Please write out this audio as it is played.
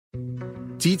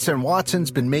Dietz and Watson's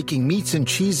been making meats and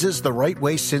cheeses the right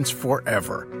way since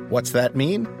forever. What's that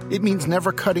mean? It means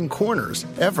never cutting corners,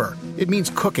 ever. It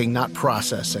means cooking, not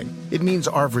processing. It means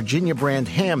our Virginia brand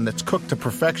ham that's cooked to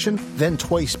perfection, then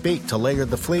twice baked to layer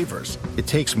the flavors. It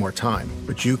takes more time,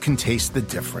 but you can taste the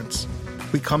difference.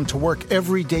 We come to work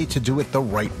every day to do it the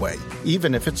right way,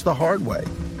 even if it's the hard way.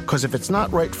 Because if it's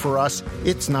not right for us,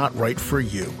 it's not right for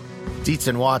you. Dietz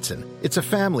and Watson, it's a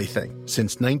family thing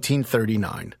since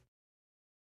 1939.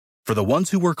 For the ones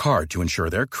who work hard to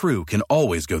ensure their crew can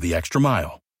always go the extra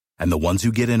mile, and the ones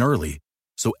who get in early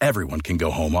so everyone can go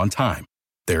home on time,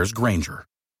 there's Grainger,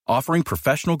 offering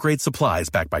professional-grade supplies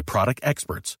backed by product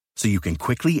experts so you can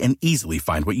quickly and easily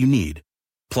find what you need.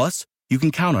 Plus, you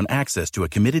can count on access to a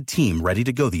committed team ready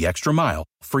to go the extra mile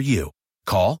for you.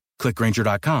 Call, click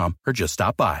Grainger.com, or just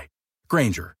stop by.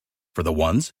 Grainger, for the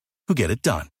ones who get it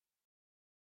done.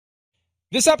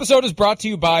 This episode is brought to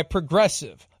you by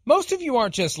Progressive. Most of you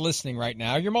aren't just listening right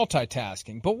now, you're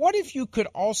multitasking. But what if you could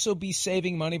also be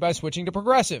saving money by switching to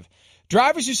Progressive?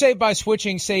 Drivers who save by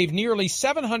switching save nearly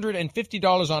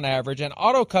 $750 on average, and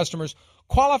auto customers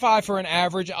qualify for an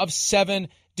average of 7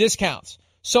 discounts.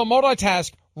 So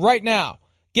multitask right now.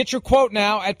 Get your quote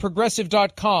now at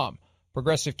Progressive.com.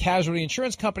 Progressive Casualty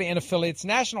Insurance Company and affiliates,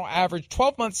 national average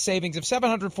 12-month savings of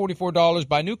 $744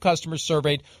 by new customers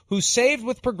surveyed who saved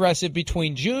with Progressive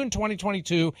between June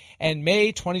 2022 and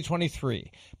May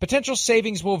 2023. Potential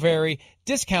savings will vary.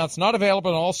 Discounts not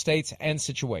available in all states and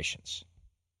situations.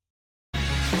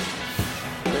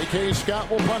 A.K.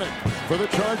 Scott will punt it for the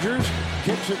Chargers.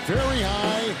 Kicks it very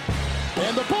high.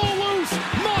 And the ball loose.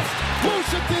 Muffed.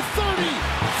 Loose at the 30.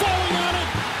 Falling on it.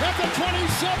 At the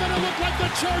 27, it looked like the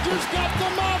Chargers got the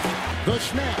muff. The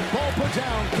snap, ball put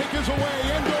down, kick is away,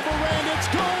 end over end. It's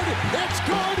good. It's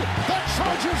good. The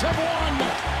Chargers have won.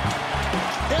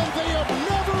 And they have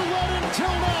never led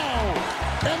until now.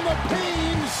 And the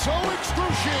pain so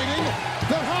excruciating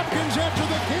that Hopkins, after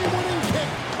the game-winning kick,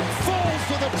 falls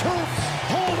to the turf,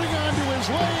 holding onto his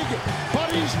leg,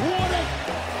 but he's won it.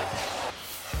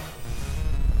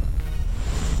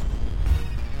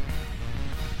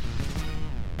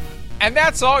 And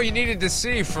that's all you needed to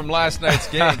see from last night's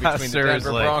game between the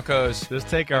Denver Broncos Just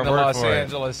take our and the word Los for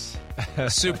Angeles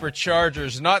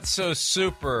Superchargers. Not so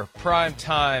super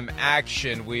primetime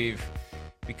action. We've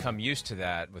become used to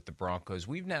that with the Broncos.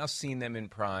 We've now seen them in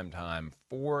primetime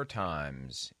 4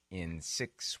 times in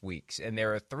 6 weeks. And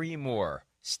there are 3 more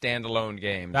standalone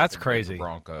games. That's crazy.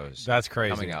 Broncos. That's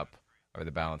crazy. Coming up over the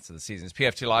balance of the season. It's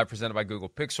PFT Live presented by Google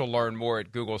Pixel. Learn more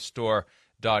at GoogleStore.com.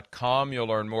 You'll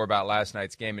learn more about last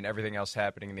night's game and everything else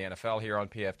happening in the NFL here on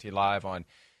PFT Live on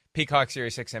Peacock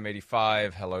Series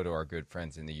 6M85. Hello to our good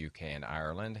friends in the UK and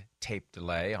Ireland. Tape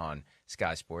delay on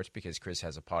Sky Sports because Chris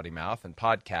has a potty mouth, and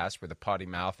podcast where the potty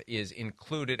mouth is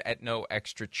included at no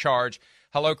extra charge.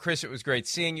 Hello, Chris. It was great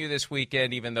seeing you this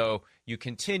weekend, even though you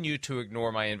continue to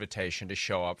ignore my invitation to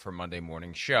show up for Monday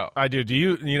morning show. I do. Do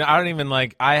you know, I don't even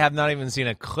I have not even seen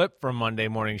a clip from Monday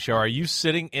morning show. Are you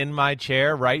sitting in my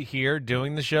chair right here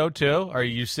doing the show too? Or are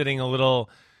you sitting a little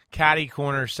catty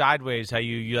corner sideways, how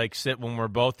you like sit when we're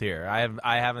both here?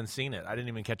 I haven't seen it. I didn't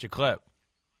even catch a clip.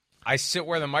 I sit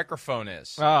where the microphone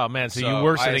is. Oh, man, so you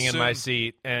were sitting in my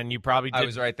seat, and you probably did. I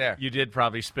was right there. You did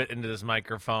probably spit into this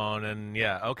microphone, and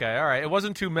yeah, okay, all right. It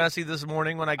wasn't too messy this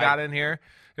morning when I got in here.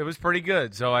 It was pretty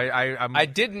good. So I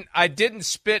didn't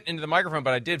spit into the microphone,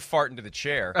 but I did fart into the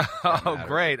chair. Oh,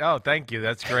 great. Oh, thank you.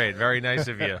 That's great. Very nice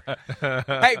of you.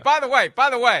 Hey, by the way.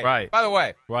 Right. By the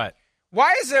way. What?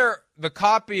 Why is there the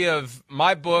copy of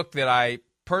my book that I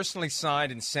personally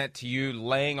signed and sent to you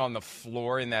laying on the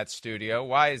floor in that studio?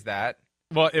 Why is that?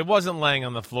 Well, it wasn't laying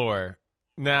on the floor.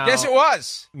 Now, yes, it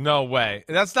was. No way.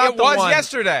 That's not the one. It was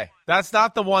yesterday. That's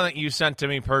not the one that you sent to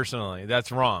me personally.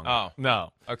 That's wrong. Oh.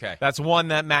 No. Okay. That's one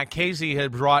that Matt Casey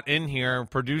had brought in here,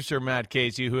 producer Matt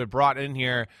Casey, who had brought in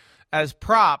here as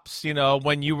props,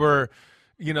 when you were,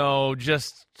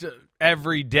 just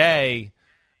every day,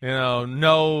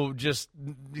 you just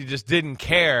didn't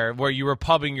care where you were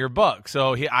pubbing your book.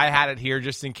 So I had it here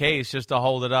just in case, just to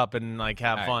hold it up and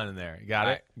have fun in there. Got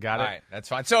it? Got it? All right, that's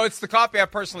fine. So it's the copy I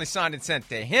personally signed and sent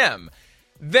to him.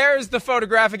 There's the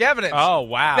photographic evidence. Oh,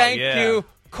 wow. Thank you,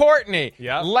 Courtney.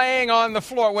 Yep. Laying on the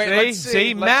floor. Wait, let's see.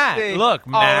 See, Matt. See. Look,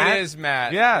 Matt. Oh, it is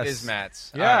Matt. Yes. It is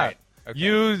Matt's. Yeah. All right.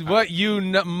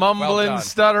 Okay. Mumbling,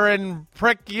 stuttering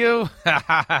prick, you?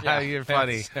 Yeah, You're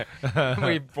funny.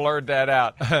 We blurred that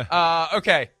out.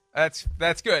 Okay, that's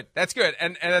good. That's good.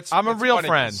 And I'm a real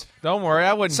friend. Don't worry,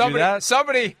 I wouldn't do that.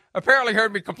 Somebody apparently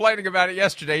heard me complaining about it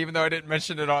yesterday, even though I didn't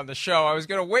mention it on the show. I was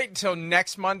going to wait until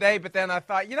next Monday, but then I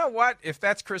thought, you know what? If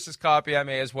that's Chris's copy, I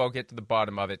may as well get to the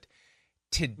bottom of it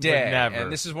today. Never.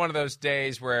 And this is one of those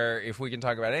days where if we can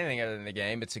talk about anything other than the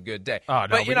game, it's a good day. Oh, no,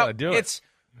 but, we gotta do it.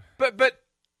 But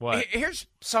What? Here's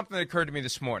something that occurred to me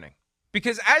this morning.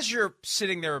 Because as you're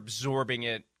sitting there absorbing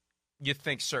it, you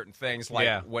think certain things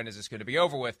like, when is this going to be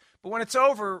over with? But when it's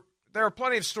over, there are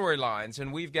plenty of storylines,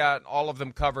 and we've got all of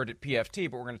them covered at PFT,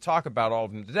 but we're going to talk about all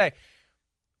of them today.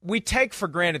 We take for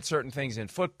granted certain things in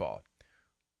football.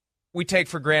 We take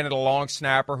for granted a long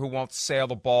snapper who won't sail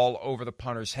the ball over the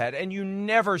punter's head, and you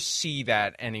never see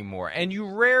that anymore. And you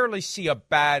rarely see a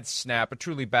bad snap, a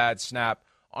truly bad snap,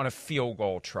 on a field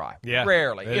goal try. Yeah,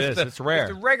 rarely. It's rare. If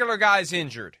the regular guy's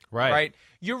injured, right?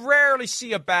 You rarely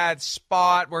see a bad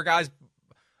spot where guys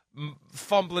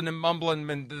fumbling and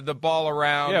mumbling the ball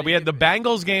around. Yeah, we had the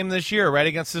Bengals game this year, right,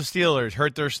 against the Steelers.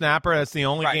 Hurt their snapper. That's the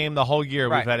only game the whole year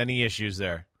we've had any issues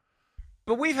there.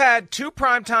 But we've had 2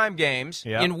 primetime games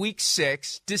in Week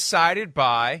 6 decided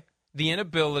by the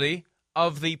inability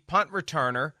of the punt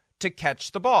returner to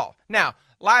catch the ball. Now,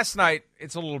 last night,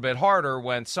 it's a little bit harder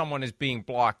when someone is being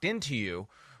blocked into you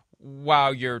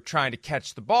while you're trying to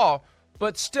catch the ball.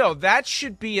 But still, that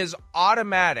should be as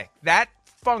automatic. That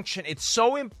function, it's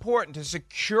so important to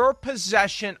secure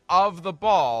possession of the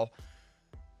ball.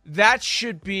 That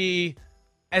should be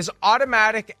as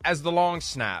automatic as the long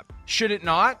snap. Should it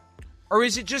not? Or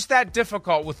is it just that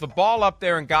difficult with the ball up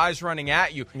there and guys running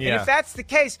at you? Yeah. And if that's the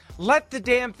case, let the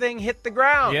damn thing hit the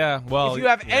ground. Yeah, well, if you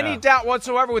have any doubt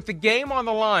whatsoever with the game on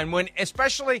the line, when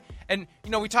especially, and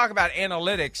we talk about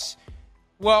analytics,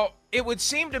 well, it would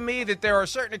seem to me that there are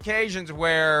certain occasions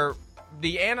where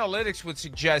the analytics would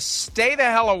suggest stay the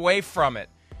hell away from it.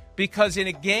 Because in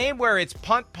a game where it's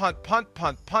punt, punt, punt,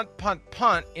 punt, punt, punt,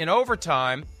 punt in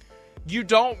overtime, you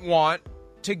don't want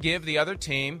to give the other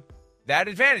team that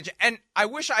advantage. And I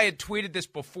wish I had tweeted this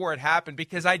before it happened,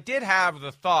 because I did have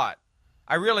the thought,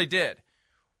 I really did,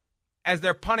 as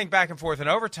they're punting back and forth in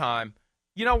overtime,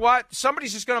 you know what?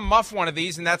 Somebody's just going to muff one of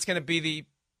these, and that's going to be the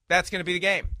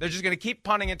game. They're just going to keep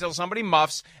punting until somebody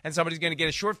muffs, and somebody's going to get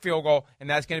a short field goal, and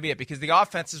that's going to be it, because the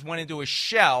offenses went into a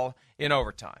shell in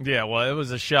overtime. Yeah, well, it was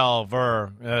a shell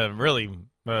for really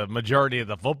majority of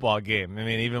the football game. I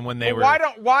mean, even when they were.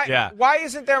 Why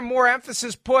isn't there more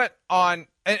emphasis put on?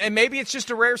 And maybe it's just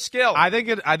a rare skill. I think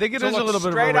it is a little bit of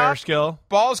a rare skill.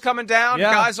 Ball's coming down,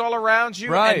 guys all around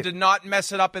you, and to not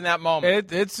mess it up in that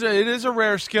moment. It is a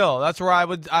rare skill. That's where I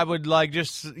would like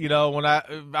just when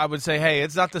I would say, hey,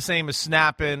 it's not the same as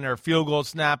snapping or field goal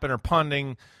snapping or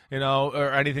punting,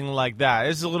 or anything like that.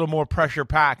 It's a little more pressure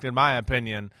packed, in my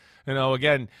opinion.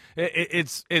 Again,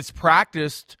 it's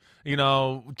practiced.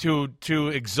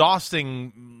 To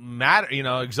exhausting matter,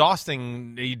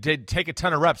 exhausting. You did take a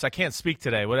ton of reps. I can't speak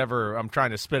today, whatever I'm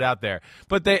trying to spit out there.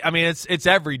 But it's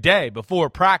every day before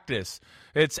practice.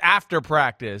 It's after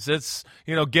practice. It's,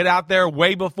 get out there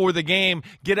way before the game.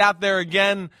 Get out there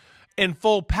again in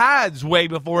full pads way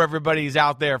before everybody's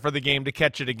out there for the game to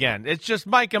catch it again. It's just,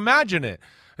 Mike, imagine it.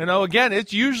 Again,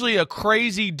 it's usually a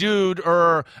crazy dude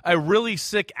or a really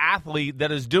sick athlete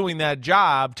that is doing that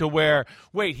job to where,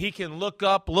 wait, he can look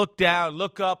up, look down,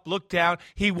 look up, look down.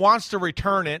 He wants to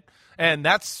return it, and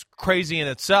that's crazy in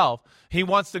itself. He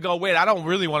wants to go, wait, I don't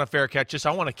really want to fair catch this.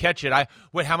 I want to catch it.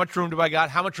 Wait, how much room do I got?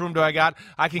 How much room do I got?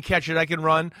 I can catch it. I can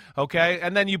run. Okay.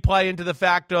 And then you play into the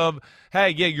fact of, hey,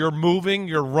 you're moving,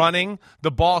 you're running,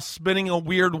 the ball's spinning a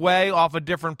weird way off of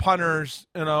different punters,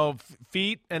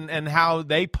 feet and how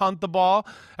they punt the ball.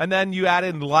 And then you add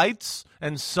in lights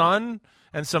and sun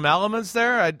and some elements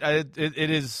there.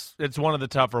 It's one of the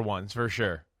tougher ones for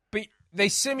sure. But they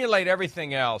simulate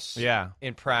everything else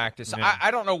in practice. Yeah. I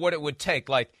don't know what it would take.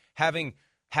 Like, having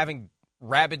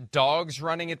rabid dogs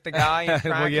running at the guy in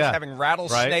practice, having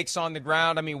rattlesnakes on the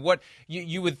ground. I mean, what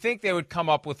you would think they would come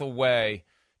up with a way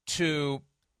to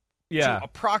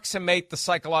approximate the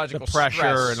psychological the pressure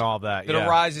stress and all that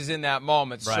arises in that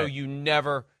moment, so you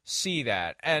never see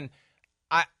that. And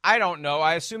I don't know.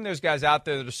 I assume there's guys out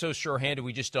there that are so sure-handed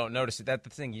we just don't notice it. That's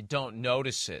the thing. You don't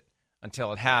notice it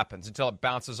until it happens, until it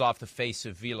bounces off the face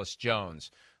of Velus Jones,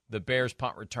 the Bears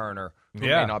punt returner, who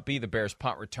may not be the Bears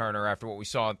punt returner after what we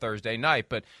saw on Thursday night.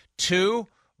 But 2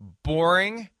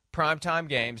 boring primetime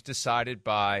games decided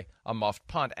by a muffed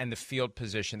punt and the field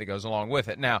position that goes along with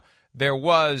it. Now, there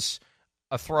was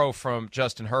a throw from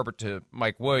Justin Herbert to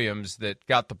Mike Williams that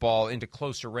got the ball into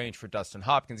closer range for Dustin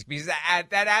Hopkins, because that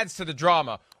adds to the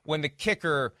drama when the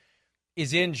kicker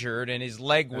is injured and his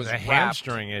leg was a wrapped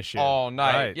hamstring issue all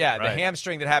night. Right. The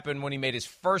hamstring that happened when he made his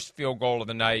first field goal of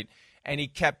the night, and he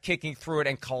kept kicking through it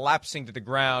and collapsing to the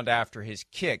ground after his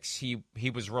kicks. He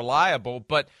was reliable,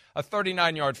 but a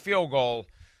 39-yard field goal,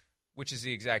 which is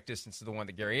the exact distance of the one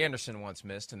that Gary Anderson once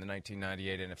missed in the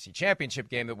 1998 NFC Championship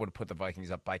game that would have put the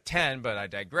Vikings up by 10, but I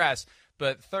digress.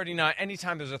 But 39,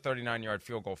 anytime there's a 39-yard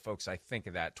field goal, folks, I think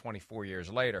of that 24 years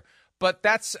later. But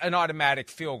that's an automatic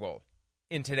field goal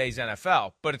in today's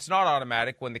NFL, but it's not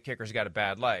automatic when the kicker's got a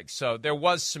bad leg. So there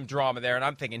was some drama there, and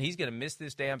I'm thinking he's going to miss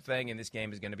this damn thing, and this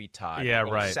game is going to be tied. Yeah,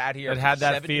 right. Sat here it had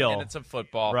that 70 feel. minutes of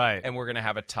football, right, and we're going to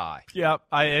have a tie. Yeah,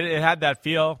 it had that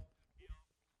feel.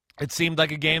 It seemed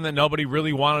like a game that nobody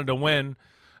really wanted to win.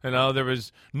 There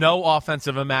was no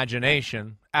offensive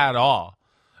imagination at all.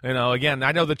 Again,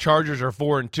 I know the Chargers are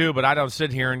 4-2, but I don't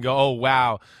sit here and go, oh,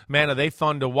 wow, man, are they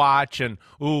fun to watch? And,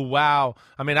 ooh, wow.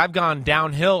 I mean, I've gone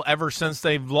downhill ever since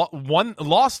they've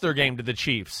lost their game to the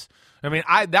Chiefs. I mean,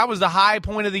 that was the high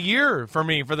point of the year for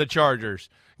me, for the Chargers,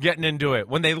 getting into it.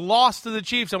 When they lost to the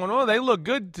Chiefs, I went, oh, they look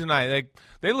good tonight.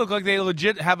 They look like they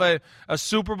legit have a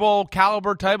Super Bowl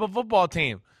caliber type of football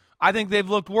team. I think they've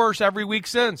looked worse every week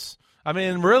since. I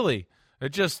mean, really.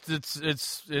 It's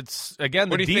again.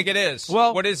 What do you think it is?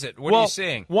 Well, what is it? What are you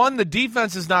seeing? One, the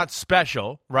defense is not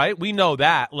special, right? We know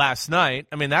that last night.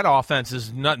 I mean, that offense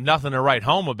is nothing to write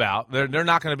home about. They're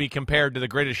not going to be compared to the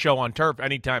greatest show on turf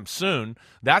anytime soon.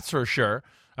 That's for sure.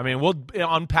 I mean, we'll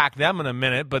unpack them in a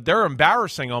minute, but they're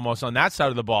embarrassing almost on that side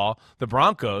of the ball, the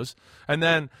Broncos. And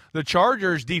then the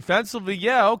Chargers defensively,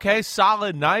 yeah, okay,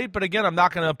 solid night, but again, I'm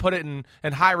not going to put it in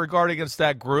high regard against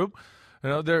that group.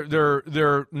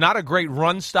 They're not a great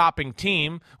run-stopping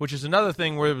team, which is another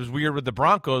thing where it was weird with the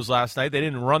Broncos last night. They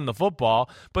didn't run the football.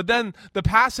 But then the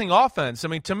passing offense, I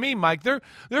mean, to me, Mike, they're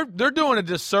doing a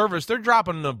disservice. They're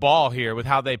dropping the ball here with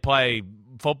how they play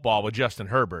football with Justin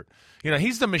Herbert.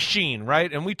 He's the machine,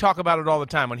 right? And we talk about it all the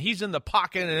time. When he's in the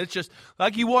pocket, and it's just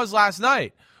like he was last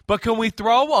night. But can we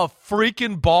throw a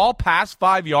freaking ball past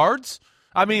 5 yards?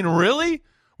 I mean, really?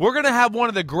 We're going to have one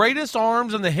of the greatest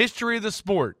arms in the history of the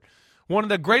sport. One of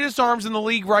the greatest arms in the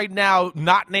league right now,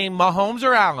 not named Mahomes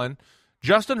or Allen.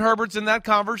 Justin Herbert's in that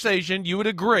conversation. You would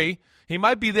agree. He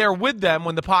might be there with them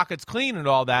when the pocket's clean and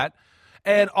all that.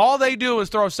 And all they do is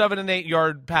throw 7- and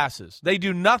 8-yard passes. They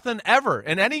do nothing ever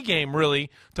in any game, really,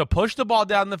 to push the ball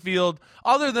down the field,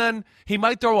 other than he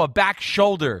might throw a back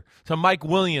shoulder to Mike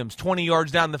Williams 20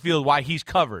 yards down the field while he's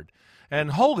covered.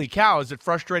 And holy cow, is it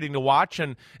frustrating to watch.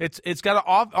 And it's got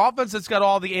an offense that's got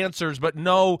all the answers, but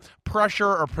no pressure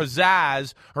or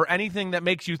pizzazz or anything that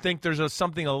makes you think there's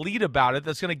something elite about it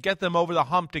that's going to get them over the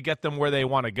hump to get them where they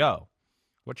want to go.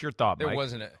 What's your thought, Mike? There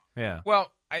wasn't it. Yeah.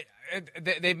 Well,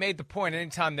 they made the point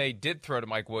anytime they did throw to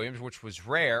Mike Williams, which was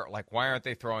rare, like why aren't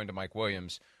they throwing to Mike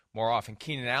Williams more often?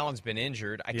 Keenan Allen's been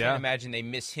injured. I can't imagine they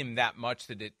miss him that much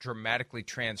that it dramatically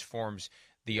transforms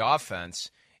the offense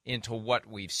into what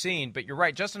we've seen. But you're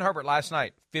right, Justin Herbert last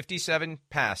night, 57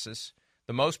 passes,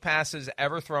 the most passes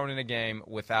ever thrown in a game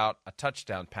without a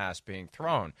touchdown pass being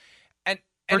thrown. And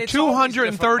for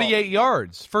 238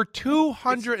 yards. For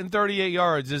 238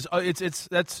 yards is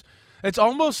it's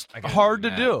almost hard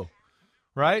to do.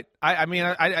 Right? I mean,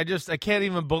 I can't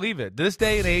even believe it. This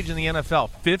day and age in the NFL,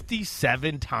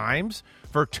 57 times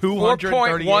for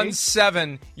 238.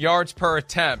 4.17 yards per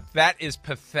attempt. That is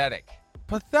pathetic.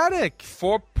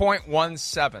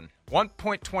 4.17,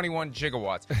 1.21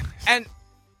 gigawatts. And,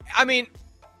 I mean,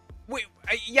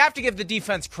 you have to give the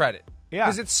defense credit. Yeah.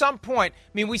 Because at some point,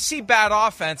 I mean, we see bad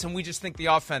offense and we just think the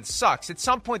offense sucks. At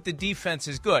some point, the defense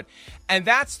is good. And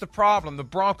that's the problem. The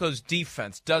Broncos'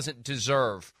 defense doesn't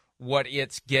deserve what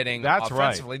it's getting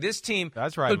offensively. Right. This team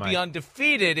could be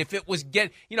undefeated if it was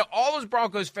all those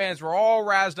Broncos fans were all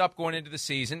razzed up going into the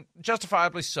season,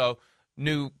 justifiably so.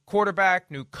 New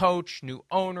quarterback, new coach, new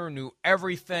owner, new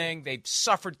everything. They've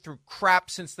suffered through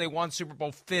crap since they won Super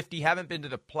Bowl 50, haven't been to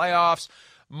the playoffs,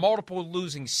 multiple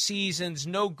losing seasons,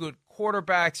 no good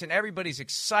quarterbacks, and everybody's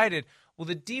excited. Well,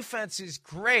 the defense is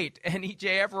great, and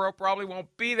E.J. Everett probably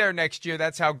won't be there next year.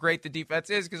 That's how great the defense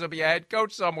is because he'll be a head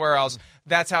coach somewhere else.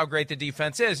 That's how great the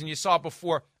defense is. And you saw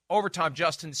before overtime,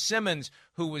 Justin Simmons,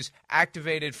 who was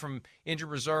activated from injured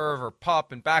reserve or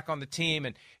PUP and back on the team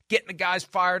and getting the guys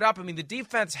fired up. I mean, the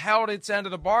defense held its end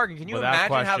of the bargain. Can you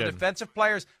imagine how the defensive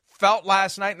players felt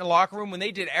last night in the locker room when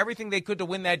they did everything they could to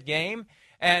win that game?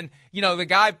 And, the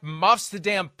guy muffs the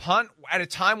damn punt at a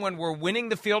time when we're winning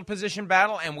the field position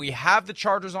battle and we have the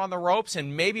Chargers on the ropes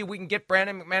and maybe we can get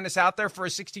Brandon McManus out there for a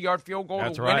 60-yard field goal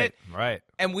to win it. Right.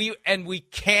 And we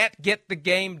can't get the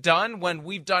game done when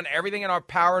we've done everything in our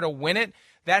power to win it.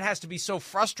 That has to be so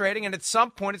frustrating, and at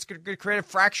some point it's going to create a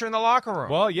fracture in the locker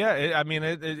room. Well, yeah,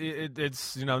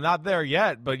 it's not there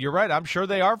yet, but you're right. I'm sure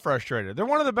they are frustrated. They're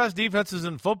one of the best defenses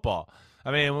in football.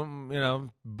 I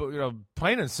mean,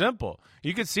 plain and simple.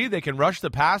 You can see they can rush the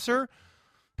passer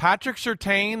Patrick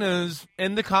Surtain is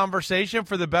in the conversation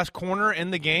for the best corner in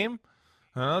the game.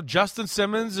 Justin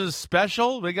Simmons is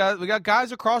special. We got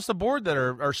guys across the board that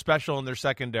are special in their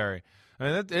secondary. I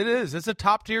mean, it is. It's a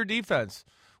top-tier defense.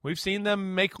 We've seen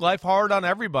them make life hard on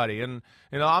everybody, and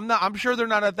I'm sure they're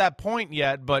not at that point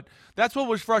yet, but that's what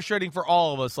was frustrating for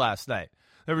all of us last night.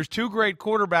 There was two great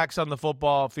quarterbacks on the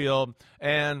football field,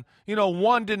 and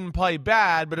one didn't play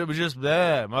bad, but it was just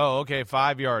them. Oh, okay,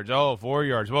 5 yards. Oh, 4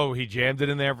 yards. Whoa, he jammed it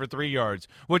in there for 3 yards,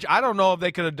 which I don't know if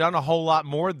they could have done a whole lot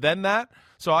more than that.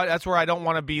 So that's where I don't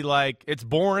want to be like, it's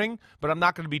boring, but I'm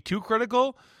not going to be too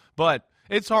critical. But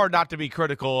it's hard not to be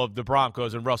critical of the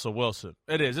Broncos and Russell Wilson.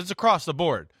 It is. It's across the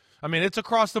board. I mean, it's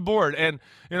across the board. And,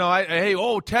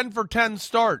 10 for 10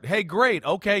 start. Hey, great.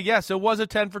 Okay, yes, it was a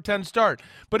 10 for 10 start.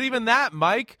 But even that,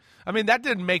 Mike, I mean, that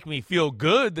didn't make me feel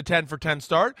good, the 10 for 10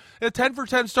 start. The 10 for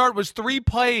 10 start was 3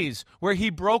 plays where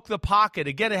he broke the pocket.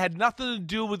 Again, it had nothing to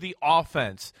do with the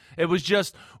offense. It was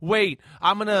just, wait,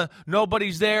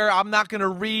 nobody's there. I'm not going to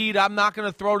read. I'm not going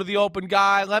to throw to the open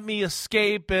guy. Let me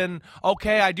escape. And,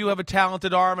 okay, I do have a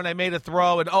talented arm, and I made a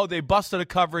throw. And, they busted a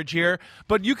coverage here.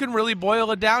 But you can really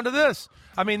boil it down to this.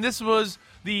 I mean, this was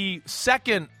the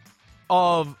second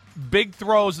of big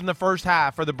throws in the first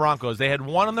half for the Broncos. They had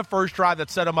one on the first drive that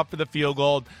set them up for the field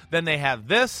goal. Then they have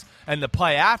this and the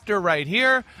play after right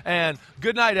here. And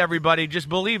good night, everybody. Just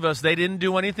believe us, they didn't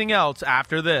do anything else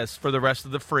after this for the rest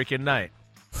of the freaking night.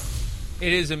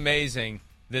 It is amazing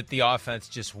that the offense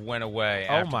just went away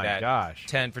after that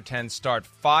 10 for 10 start.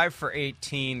 5 for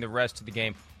 18 the rest of the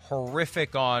game.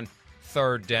 Horrific on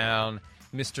third down.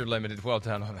 Mr. Limited, well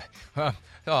done on that.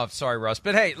 Oh, sorry, Russ.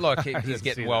 But, hey, look, he's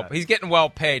getting well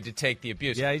paid to take the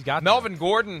abuse. Yeah, he's got Melvin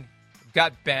Gordon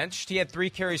got benched. He had 3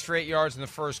 carries for 8 yards in the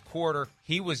first quarter.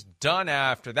 He was done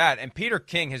after that. And Peter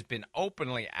King has been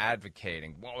openly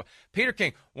advocating. Well, Peter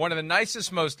King, one of the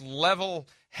nicest, most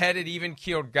level-headed,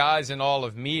 even-keeled guys in all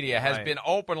of media, has been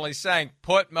openly saying,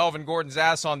 put Melvin Gordon's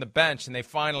ass on the bench, and they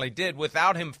finally did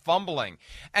without him fumbling.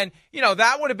 And,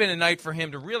 that would have been a night for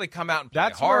him to really come out and play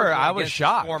hard. That's where I was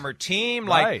shocked. His former team.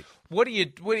 Right. What are you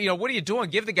doing?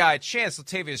 Give the guy a chance.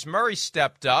 Latavius Murray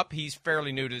stepped up. He's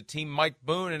fairly new to the team. Mike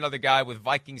Boone, another guy with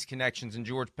Vikings connections, and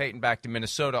George Payton back to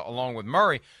Minnesota along with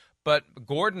Murray. But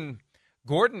Gordon,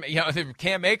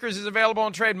 Cam Akers is available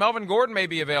on trade. Melvin Gordon may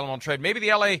be available on trade. Maybe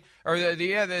the LA or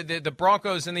the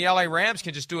Broncos and the LA Rams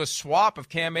can just do a swap of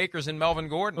Cam Akers and Melvin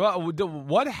Gordon. Well,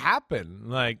 what happened?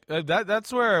 Like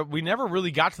that's where we never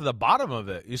really got to the bottom of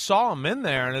it. You saw him in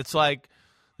there, and it's like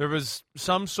there was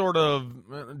some sort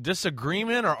of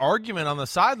disagreement or argument on the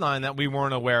sideline that we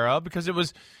weren't aware of because it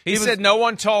was. He said no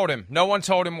one told him. No one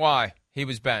told him why he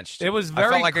was benched. It was very I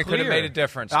felt like clear. It could have made a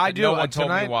difference. I do. No one told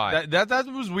me why. That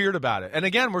was weird about it. And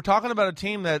again, we're talking about a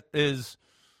team that is,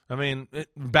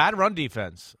 bad run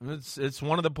defense. It's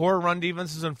one of the poor run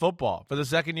defenses in football for the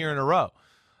second year in a row.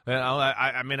 And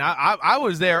I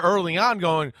was there early on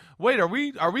going, wait, are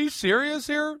we serious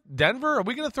here? Denver, are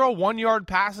we going to throw 1-yard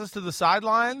passes to the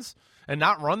sidelines and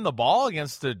not run the ball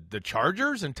against the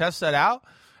Chargers and test that out?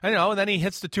 And then he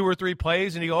hits the 2 or 3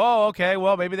 plays and you go, oh, okay,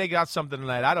 well, maybe they got something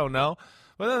tonight. I don't know.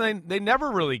 But then they never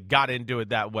really got into it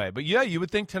that way. But, yeah, you would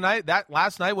think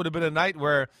last night would have been a night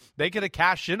where they could have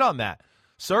cashed in on that.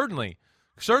 Certainly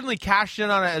cashed in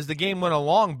on it as the game went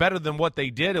along better than what they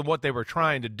did and what they were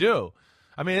trying to do.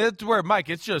 I mean, it's where, Mike,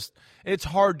 it's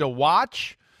hard to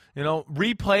watch.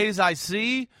 Replays I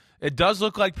see, it does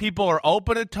look like people are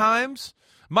open at times.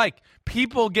 Mike,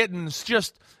 people getting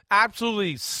just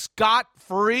absolutely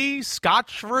scotch-free,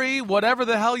 whatever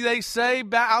the hell they say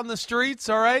out on the streets,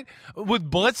 all right, with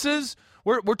blitzes.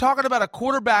 We're talking about a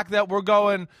quarterback that we're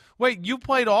going, wait, you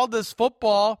played all this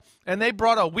football, and they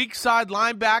brought a weak side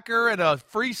linebacker and a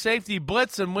free safety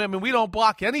blitz, and we don't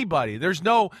block anybody. There's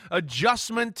no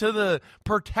adjustment to the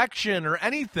protection or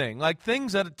anything. Like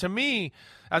things that, to me,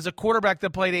 as a quarterback that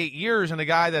played 8 years and a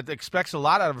guy that expects a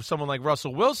lot out of someone like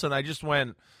Russell Wilson, I just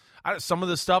went, some of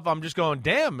the stuff I'm just going,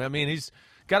 damn, he's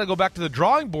got to go back to the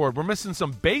drawing board. We're missing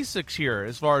some basics here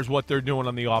as far as what they're doing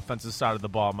on the offensive side of the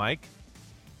ball, Mike.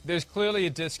 There's clearly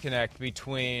a disconnect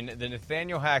between the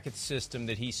Nathaniel Hackett system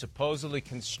that he supposedly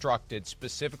constructed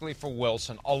specifically for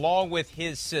Wilson, along with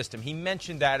his system. He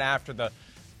mentioned that after the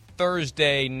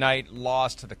Thursday night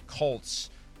loss to the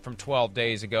Colts from 12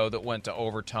 days ago that went to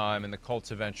overtime, and the Colts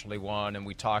eventually won, and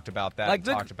we talked about that.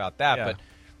 Yeah.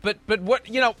 But what,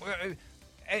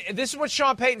 this is what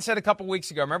Sean Payton said a couple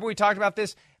weeks ago. Remember we talked about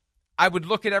this? I would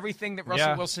look at everything that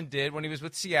Russell Wilson did when he was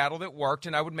with Seattle that worked,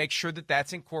 and I would make sure that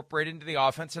that's incorporated into the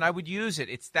offense, and I would use it.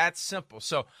 It's that simple.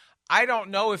 So I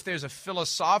don't know if there's a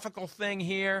philosophical thing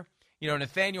here.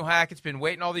 Nathaniel Hackett's been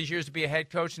waiting all these years to be a head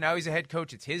coach. Now he's a head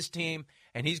coach. It's his team,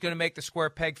 and he's going to make the square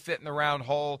peg fit in the round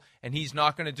hole, and he's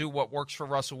not going to do what works for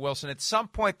Russell Wilson. At some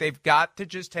point, they've got to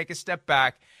just take a step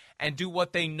back and do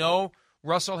what they know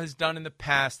Russell has done in the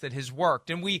past that has worked.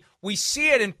 And we see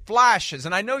it in flashes,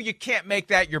 and I know you can't make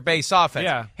that your base offense.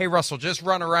 Yeah. Hey, Russell, just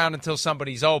run around until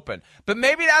somebody's open. But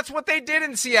maybe that's what they did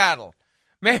in Seattle.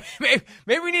 Maybe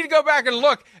we need to go back and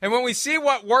look. And when we see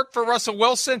what worked for Russell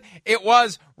Wilson, it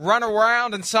was run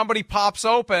around and somebody pops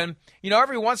open.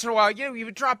 Every once in a while, you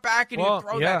would drop back and you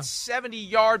throw that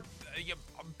 70-yard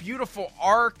beautiful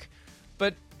arc.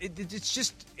 But it's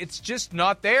just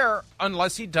not there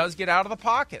unless he does get out of the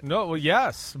pocket. No, well,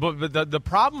 yes. But the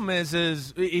problem is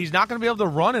he's not going to be able to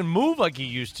run and move like he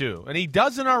used to. And he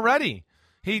doesn't already.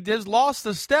 He has lost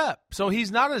a step, so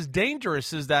he's not as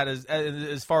dangerous as that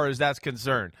as far as that's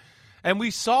concerned. And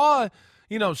we saw,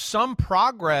 some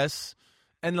progress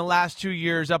in the last 2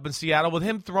 years up in Seattle with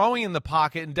him throwing in the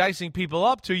pocket and dicing people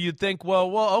up to. You'd think,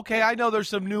 well, okay, I know there's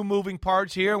some new moving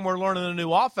parts here, and we're learning a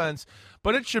new offense,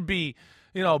 but it should be,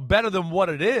 better than what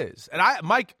it is. And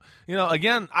Mike,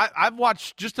 again, I've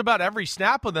watched just about every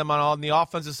snap of them on the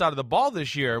offensive side of the ball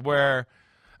this year, where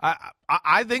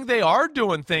I think they are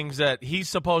doing things that he's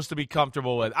supposed to be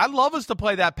comfortable with. I'd love us to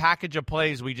play that package of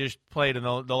plays we just played in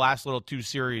the last little 2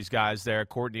 series, guys, there,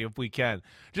 Courtney, if we can.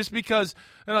 Just because,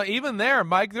 even there,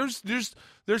 Mike, there's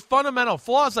fundamental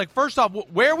flaws. Like, first off,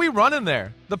 where are we running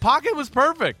there? The pocket was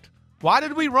perfect. Why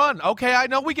did we run? Okay, I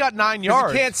know we got 9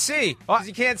 yards. He can't see.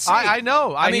 He can't see. I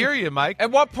know. I hear you, Mike. At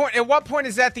what point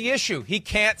is that the issue? He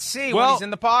can't see when he's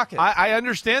in the pocket. I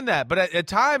understand that, but at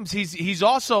times he's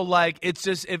also like, it's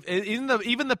just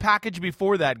even the package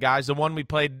before that, guys, the one we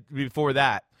played before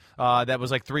that. That was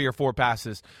like 3 or 4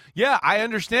 passes. Yeah, I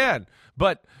understand.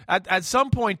 But at some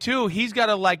point, too, he's got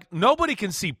to, nobody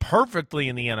can see perfectly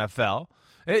in the NFL.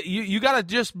 You got to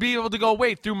just be able to go,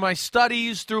 wait, through my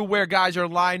studies, through where guys are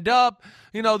lined up,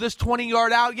 this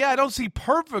 20-yard out. Yeah, I don't see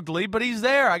perfectly, but he's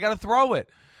there. I got to throw it.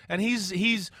 And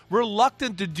he's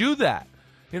reluctant to do that.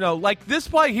 This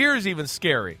play here is even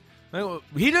scary.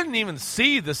 He didn't even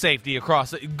see the safety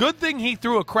across it. Good thing he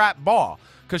threw a crap ball,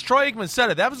 because Troy Aikman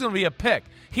said it. That was going to be a pick.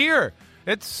 Here,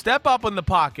 it's step up in the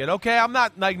pocket. Okay, I'm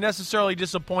not necessarily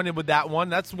disappointed with that one.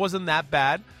 That wasn't that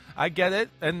bad. I get it,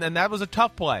 and that was a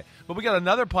tough play. But we got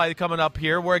another play coming up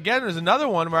here where, again, there's another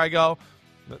one where I go,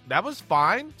 that was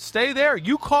fine. Stay there.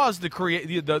 You caused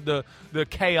the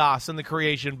chaos and the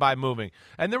creation by moving.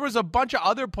 And there was a bunch of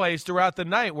other plays throughout the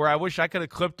night where I wish I could have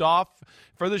clipped off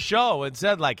for the show and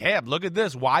said, hey, look at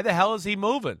this. Why the hell is he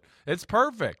moving? It's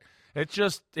perfect. It's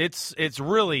just it's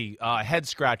really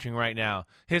head-scratching right now.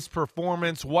 His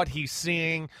performance, what he's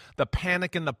seeing, the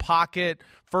panic in the pocket,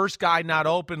 first guy not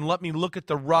open, let me look at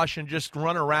the rush and just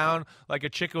run around like a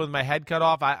chicken with my head cut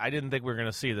off. I didn't think we were going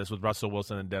to see this with Russell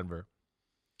Wilson in Denver.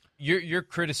 Your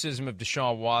criticism of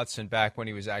Deshaun Watson back when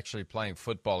he was actually playing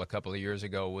football a couple of years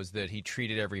ago was that he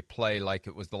treated every play like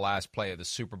it was the last play of the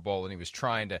Super Bowl, and he was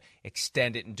trying to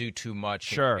extend it and do too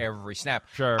much every snap.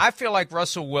 Sure. I feel like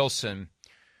Russell Wilson,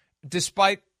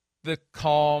 despite the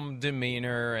calm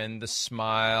demeanor and the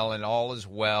smile and all is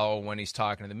well when he's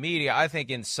talking to the media, I think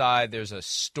inside there's a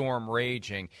storm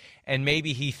raging, and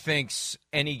maybe he thinks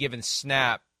any given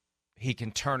snap he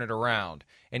can turn it around.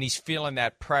 And he's feeling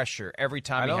that pressure every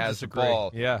time he has the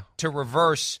ball to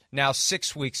reverse now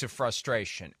 6 weeks of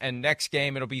frustration. And next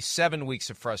game it'll be 7 weeks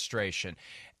of frustration.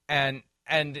 And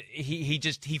he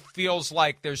feels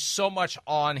like there's so much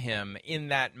on him in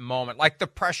that moment, like the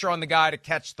pressure on the guy to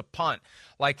catch the punt.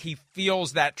 Like he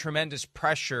feels that tremendous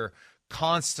pressure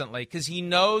constantly because he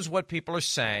knows what people are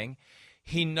saying.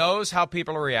 He knows how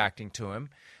people are reacting to him.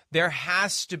 There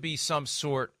has to be some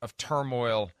sort of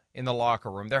turmoil in the locker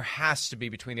room. There has to be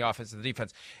between the offense and the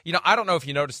defense. I don't know if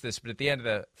you noticed this, but at the end of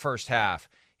the first half,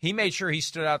 he made sure he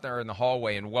stood out there in the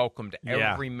hallway and welcomed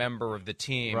every member of the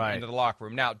team into the locker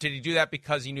room. Now, did he do that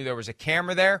because he knew there was a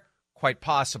camera there? Quite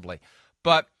possibly.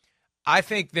 But I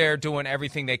think they're doing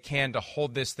everything they can to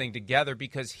hold this thing together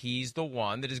because he's the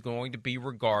one that is going to be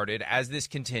regarded, as this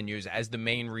continues, as the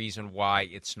main reason why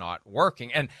it's not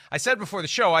working. And I said before the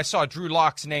show, I saw Drew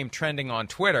Lock's name trending on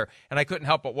Twitter, and I couldn't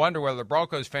help but wonder whether the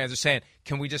Broncos fans are saying,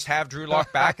 can we just have Drew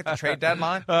Lock back at the trade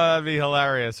deadline? That'd be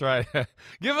hilarious, right?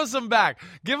 Give us him back.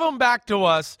 Give him back to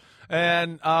us.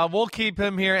 And we'll keep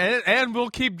him here, and we'll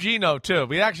keep Geno too.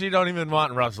 We actually don't even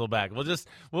want Russell back.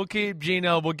 We'll keep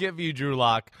Geno. We'll give you Drew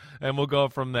Lock, and we'll go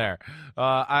from there.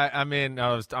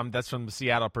 That's from the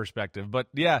Seattle perspective, but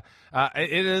yeah,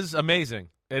 it is amazing.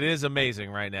 It is amazing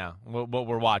right now what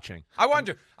we're watching. I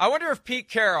wonder if Pete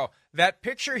Carroll, that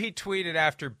picture he tweeted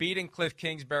after beating Cliff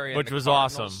Kingsbury, which was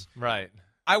Cardinals, awesome, right?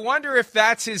 I wonder if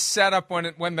that's his setup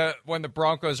when the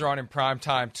Broncos are on in prime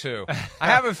time too. I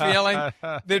have a feeling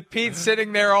that Pete's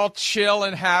sitting there all chill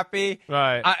and happy.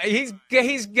 Right.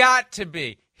 He's got to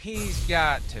be. He's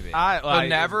got to be. He'll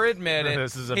never admit it.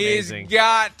 This is amazing. He's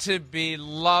got to be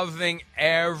loving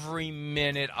every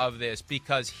minute of this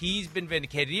because he's been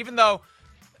vindicated. Even though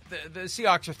the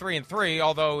Seahawks are 3-3,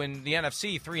 although in the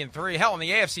NFC 3-3, hell, in the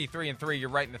AFC 3-3, you're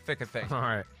right in the thick of things. All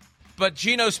right. But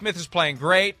Geno Smith is playing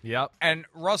great. Yep. And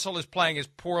Russell is playing as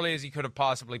poorly as he could have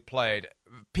possibly played.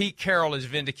 Pete Carroll is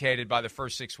vindicated by the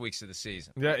first 6 weeks of the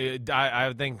season. Yeah,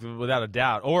 I think without a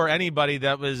doubt. Or anybody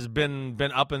that was been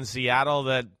up in Seattle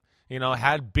that,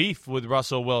 had beef with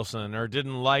Russell Wilson or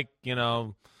didn't like,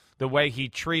 the way he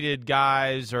treated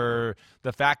guys or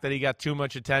the fact that he got too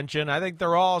much attention. I think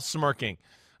they're all smirking.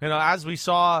 As we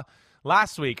saw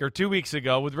last week or 2 weeks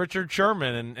ago with Richard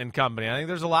Sherman and company. I think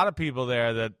there's a lot of people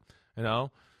there that,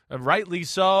 rightly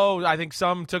so. I think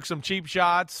some took some cheap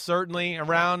shots, certainly,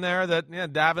 around there that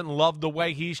haven't loved the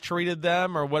way he's treated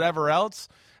them or whatever else.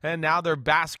 And now they're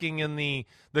basking in the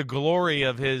glory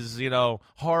of his,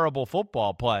 horrible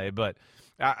football play. But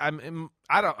I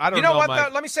don't You know what, Mike.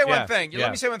 though? Let me say one thing. Yeah.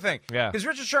 Let me say one thing. Yeah. Because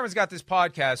Richard Sherman's got this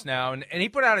podcast now, and he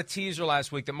put out a teaser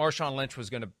last week that Marshawn Lynch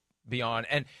was going to be on.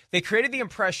 And they created the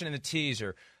impression in the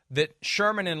teaser that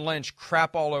Sherman and Lynch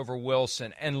crap all over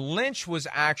Wilson. And Lynch was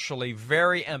actually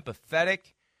very empathetic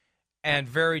and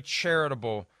very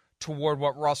charitable toward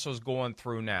what Russell's going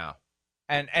through now.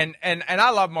 And I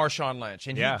love Marshawn Lynch,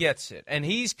 and he gets it. And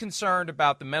he's concerned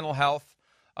about the mental health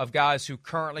of guys who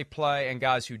currently play and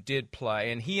guys who did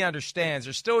play. And he understands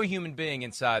there's still a human being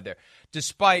inside there.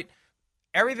 Despite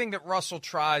everything that Russell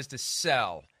tries to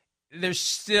sell, there's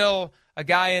still a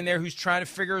guy in there who's trying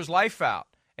to figure his life out.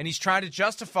 And he's trying to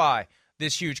justify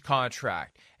this huge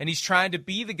contract. And he's trying to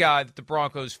be the guy that the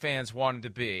Broncos fans wanted to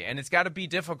be. And it's got to be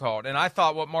difficult. And I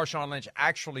thought what Marshawn Lynch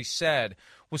actually said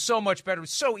was so much better. It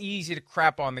was so easy to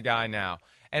crap on the guy now.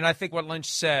 And I think what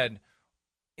Lynch said,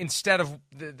 instead of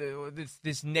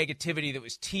this negativity that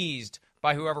was teased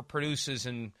by whoever produces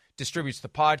and distributes the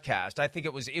podcast, I think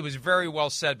it was very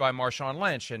well said by Marshawn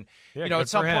Lynch. And at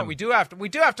some point we do have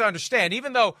to understand,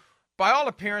 even though by all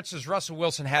appearances, Russell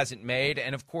Wilson hasn't made,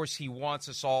 and of course he wants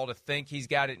us all to think he's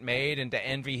got it made and to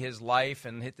envy his life,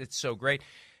 and it's so great.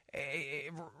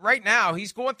 Right now,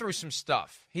 he's going through some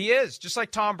stuff. He is, just like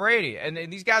Tom Brady, and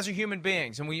these guys are human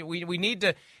beings, and we need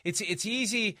to. It's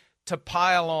easy to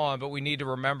pile on, but we need to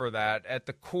remember that at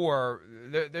the core,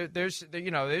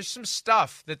 there's some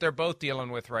stuff that they're both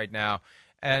dealing with right now.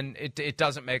 And it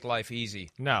doesn't make life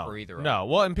easy for either of them. No.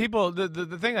 Well, and people,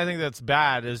 the thing I think that's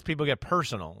bad is people get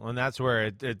personal, and that's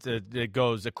where it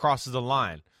goes, it crosses the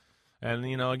line. And,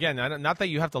 again, not that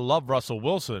you have to love Russell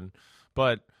Wilson,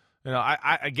 but,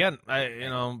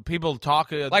 people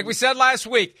talk. Like we said last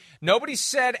week, nobody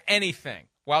said anything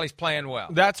while he's playing well.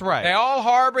 That's right. They all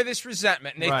harbor this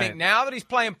resentment, and they think now that he's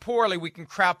playing poorly, we can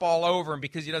crap all over him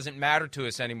because he doesn't matter to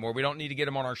us anymore. We don't need to get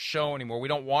him on our show anymore. We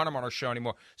don't want him on our show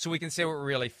anymore, so we can say what we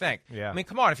really think. Yeah. I mean,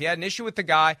 come on. If you had an issue with the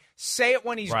guy, say it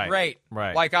when he's great,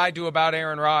 like I do about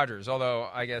Aaron Rodgers, although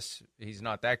I guess he's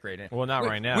not that great. Well, not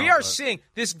right now. We are seeing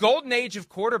this golden age of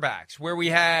quarterbacks where we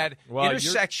had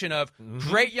intersection of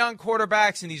great young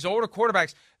quarterbacks and these older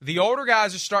quarterbacks. The older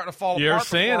guys are starting to fall apart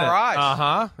before our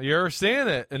eyes. You're seeing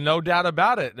it, and no doubt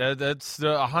about it. That's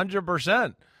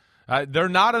 100%. They're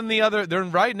not in the other.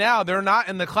 Right now. They're not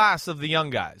in the class of the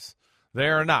young guys. They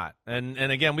are not. And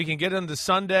again, we can get into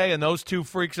Sunday and those two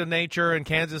freaks of nature in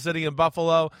Kansas City and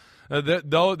Buffalo.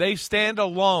 Though they stand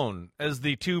alone as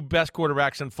the two best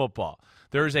quarterbacks in football.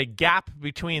 There's a gap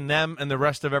between them and the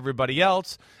rest of everybody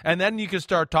else. And then you can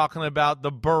start talking about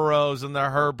the Burrows and the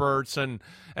Herberts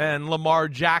and Lamar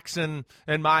Jackson,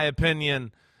 in my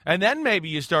opinion. And then maybe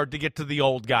you start to get to the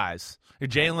old guys.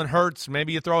 Jalen Hurts,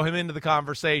 maybe you throw him into the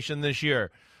conversation this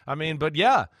year. I mean, but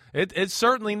yeah, it's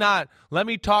certainly not, let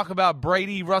me talk about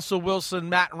Brady, Russell Wilson,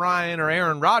 Matt Ryan, or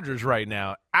Aaron Rodgers right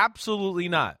now. Absolutely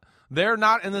not. They're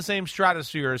not in the same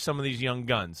stratosphere as some of these young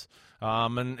guns.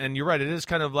 And you're right, it is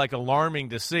kind of like alarming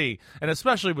to see, and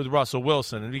especially with Russell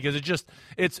Wilson, because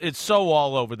it's so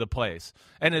all over the place,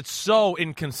 and it's so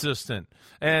inconsistent,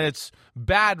 and it's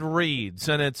bad reads,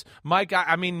 and it's Mike.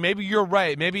 I mean, maybe you're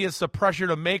right. Maybe it's the pressure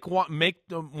to want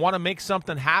to make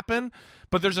something happen,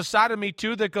 But there's a side of me,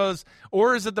 too, that goes,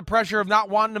 or is it the pressure of not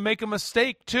wanting to make a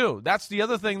mistake, too? That's the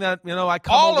other thing that, I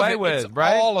come away with,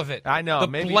 right? All of it. I know. The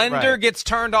blender gets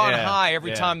turned on high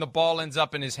every Yeah. time the ball ends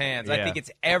up in his hands. Yeah. I think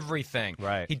it's everything.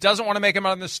 Right. He doesn't want to make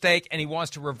another mistake, and he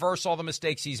wants to reverse all the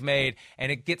mistakes he's made,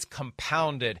 and it gets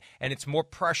compounded, and it's more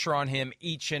pressure on him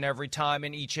each and every time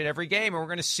in each and every game, and we're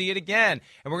going to see it again.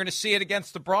 And we're going to see it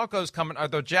against the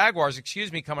the Jaguars,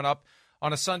 coming up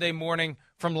on a Sunday morning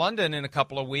from London in a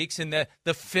couple of weeks in the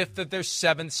fifth of their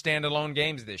 7 standalone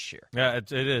games this year. Yeah,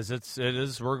 it is. It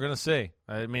is. We're going to see.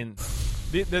 I mean,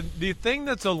 the thing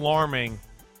that's alarming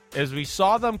is we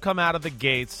saw them come out of the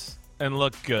gates and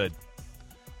look good,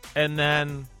 and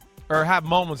then or have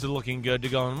moments of looking good to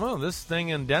go, well, this thing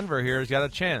in Denver here has got a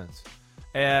chance.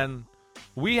 And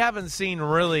we haven't seen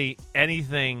really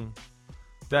anything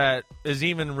that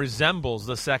even resembles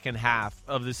the second half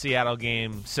of the Seattle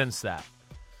game since that.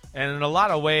 And in a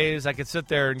lot of ways, I could sit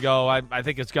there and go, I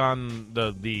think it's gone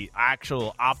the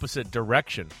actual opposite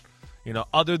direction,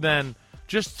 other than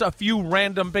just a few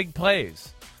random big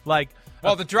plays.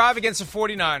 Well, the drive against the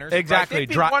 49ers. Exactly. Right?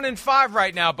 They'd be 1-5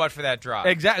 right now, but for that drive.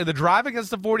 Exactly. The drive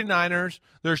against the 49ers,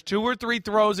 there's 2 or 3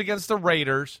 throws against the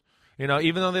Raiders,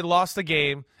 even though they lost the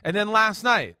game. And then last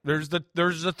night, there's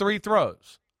the 3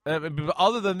 throws.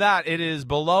 Other than that, it is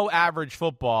below average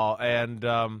football, and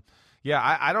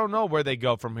I don't know where they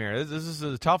go from here. This is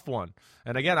a tough one.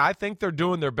 And again, I think they're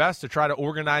doing their best to try to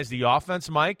organize the offense,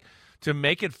 Mike, to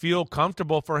make it feel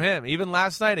comfortable for him. Even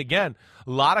last night, again, a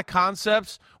lot of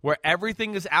concepts where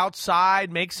everything is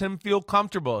outside makes him feel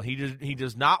comfortable. He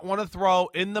does not want to throw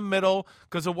in the middle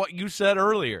because of what you said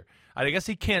earlier. I guess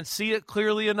he can't see it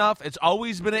clearly enough. It's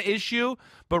always been an issue,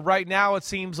 but right now it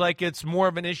seems like it's more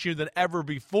of an issue than ever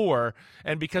before.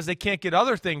 And because they can't get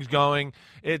other things going,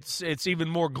 it's even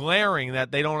more glaring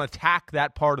that they don't attack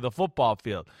that part of the football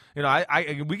field.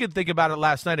 We could think about it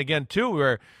last night again too,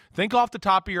 where think off the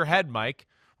top of your head, Mike,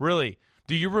 really,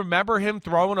 do you remember him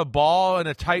throwing a ball in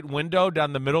a tight window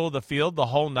down the middle of the field the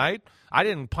whole night? I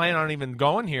didn't plan on even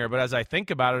going here, but as I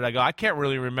think about it, I go, I can't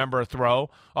really remember a throw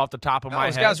off the top of my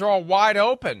head. Those guys are all wide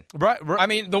open. Right. I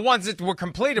mean, the ones that were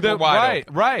completed were wide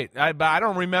open. Right. I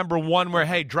don't remember one where,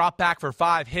 hey, drop back for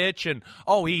 5 hitch, and,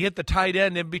 he hit the tight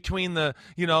end in between the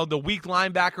weak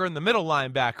linebacker and the middle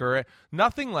linebacker.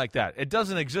 Nothing like that. It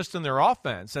doesn't exist in their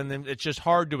offense, and then it's just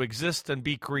hard to exist and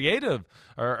be creative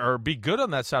or be good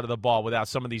on that side of the ball without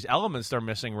some of these elements they're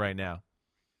missing right now.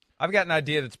 I've got an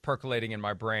idea that's percolating in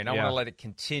my brain. I want to let it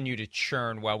continue to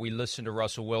churn while we listen to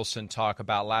Russell Wilson talk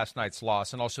about last night's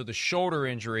loss and also the shoulder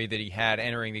injury that he had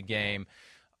entering the game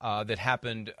that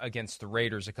happened against the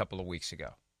Raiders a couple of weeks ago.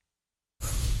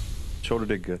 Shoulder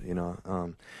did good,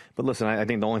 but listen, I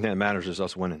think the only thing that matters is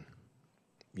us winning.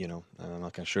 I'm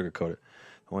not going to sugarcoat it.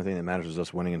 The only thing that matters is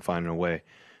us winning and finding a way.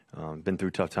 Been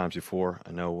through tough times before.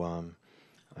 I know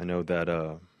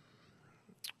that.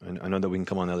 I know that we can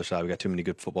come on the other side. We got too many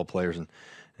good football players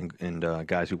and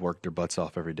guys who work their butts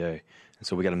off every day, and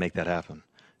so we got to make that happen.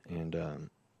 And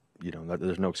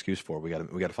there's no excuse for it. We got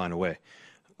to find a way.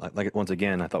 Like once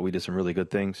again, I thought we did some really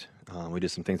good things. We did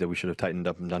some things that we should have tightened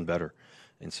up and done better.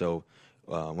 And so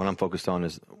what I'm focused on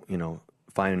is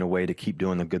finding a way to keep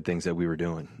doing the good things that we were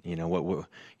doing.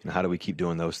 How do we keep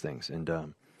doing those things?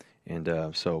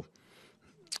 So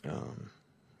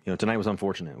tonight was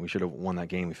unfortunate. We should have won that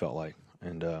game. We felt like.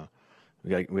 And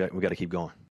we got to keep going.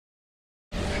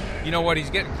 You know what? He's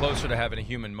getting closer to having a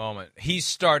human moment. He's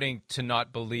starting to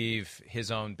not believe his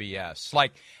own BS.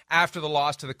 Like, after the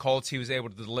loss to the Colts, he was able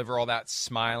to deliver all that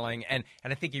smiling. And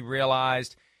I think he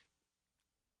realized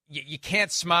you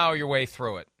can't smile your way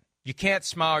through it. You can't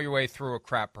smile your way through a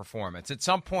crap performance. At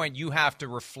some point, you have to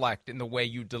reflect in the way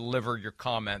you deliver your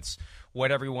comments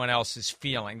what everyone else is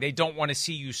feeling. They don't want to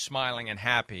see you smiling and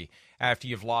happy after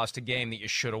you've lost a game that you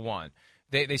should have won.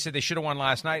 They said they should have won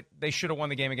last night. They should have won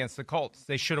the game against the Colts.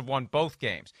 They should have won both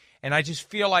games. And I just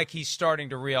feel like he's starting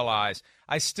to realize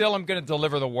I still am going to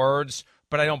deliver the words,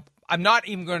 but I'm not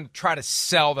even going to try to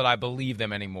sell that I believe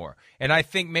them anymore. And I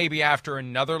think maybe after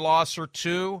another loss or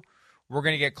two, we're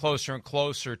going to get closer and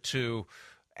closer to,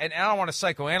 and I don't want to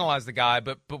psychoanalyze the guy,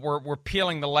 but we're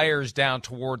peeling the layers down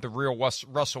toward the real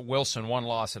Russell Wilson, one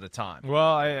loss at a time.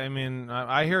 Well,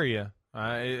 I hear you.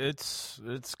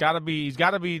 It's got to be. He's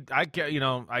got to be. I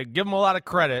give him a lot of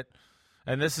credit,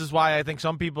 and this is why I think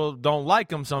some people don't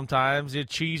like him sometimes. It's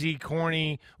cheesy,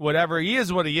 corny, whatever. He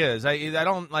is what he is. I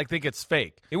don't think it's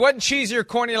fake. He wasn't cheesy or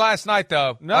corny last night,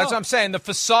 though. No. That's what I'm saying. The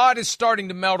facade is starting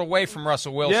to melt away from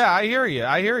Russell Wilson. Yeah, I hear you.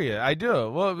 I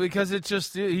do. Well, because it's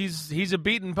just he's a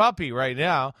beaten puppy right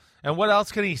now, and what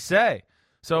else can he say?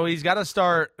 So he's got to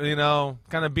start, kind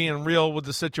of being real with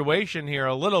the situation here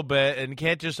a little bit, and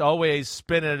can't just always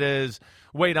spin it as,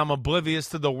 wait, I'm oblivious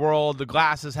to the world, the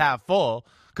glass is half full,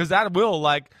 because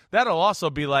that'll also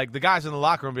be like the guys in the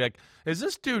locker room be like, is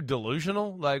this dude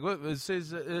delusional? Like,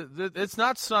 it's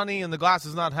not sunny and the glass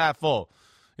is not half full.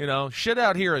 Shit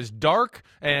out here is dark,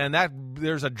 and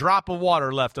there's a drop of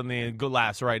water left on the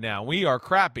glass right now. We are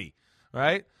crappy,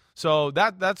 right? So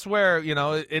that's where,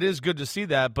 it is good to see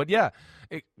that. But, yeah,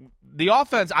 the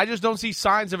offense, I just don't see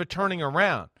signs of it turning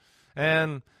around.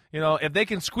 And, if they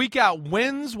can squeak out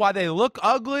wins while they look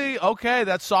ugly, okay,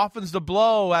 that softens the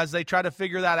blow as they try to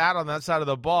figure that out on that side of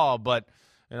the ball. But,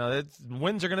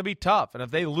 wins are going to be tough. And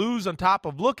if they lose on top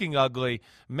of looking ugly,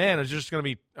 man, it's just going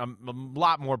to be a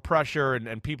lot more pressure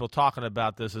and people talking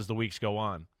about this as the weeks go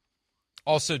on.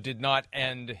 Also did not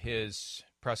end his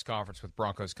press conference with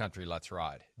Broncos Country Let's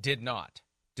Ride. Did not.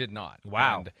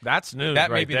 Wow. And that's news that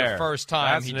right may be there. the first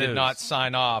time that's he news. did not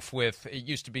sign off with, it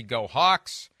used to be Go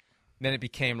Hawks, then it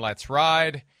became Let's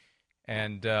Ride.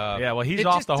 And well, he's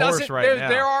off the horse right now.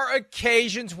 There are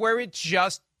occasions where it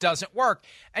just doesn't work.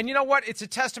 And you know what? It's a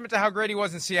testament to how great he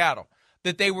was in Seattle,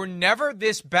 that they were never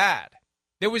this bad.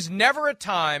 There was never a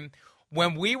time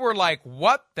when we were like,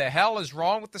 what the hell is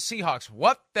wrong with the Seahawks?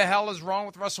 What the hell is wrong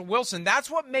with Russell Wilson? That's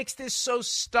what makes this so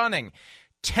stunning.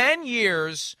 10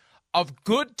 years of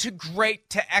good to great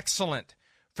to excellent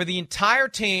for the entire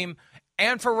team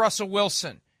and for Russell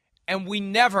Wilson. And we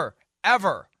never,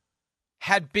 ever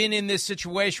had been in this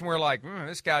situation where like,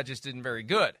 this guy just isn't very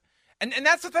good. And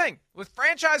that's the thing with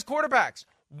franchise quarterbacks.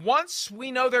 Once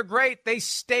we know they're great, they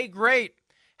stay great.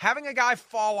 Having a guy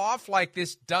fall off like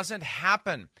this doesn't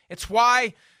happen. It's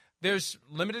why there's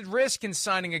limited risk in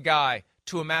signing a guy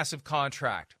to a massive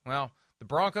contract. Well, the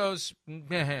Broncos,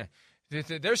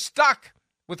 they're stuck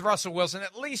with Russell Wilson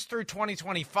at least through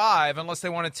 2025 unless they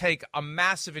want to take a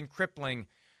massive and crippling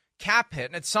cap hit.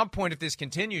 And at some point, if this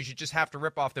continues, you just have to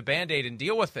rip off the Band-Aid and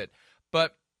deal with it.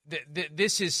 But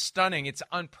this is stunning. It's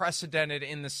unprecedented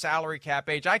in the salary cap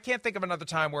age. I can't think of another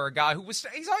time where a guy who was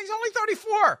he's only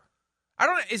 34. I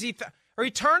don't know. Is he or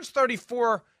he turns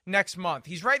 34 next month.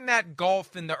 He's right in that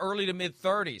gulf in the early to mid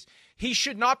 30s. He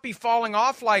should not be falling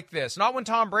off like this. Not when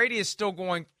Tom Brady is still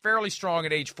going fairly strong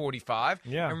at age 45.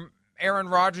 Yeah. And Aaron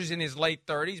Rodgers in his late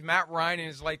 30s, Matt Ryan in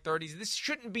his late 30s. This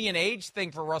shouldn't be an age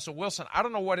thing for Russell Wilson. I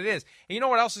don't know what it is. And you know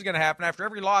what else is going to happen? After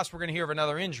every loss, we're going to hear of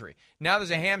another injury. Now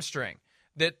there's a hamstring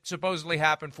that supposedly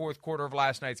happened fourth quarter of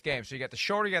last night's game. So you got the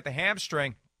shoulder, you got the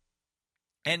hamstring.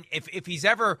 And if he's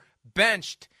ever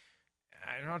benched,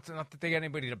 I don't know, not that they got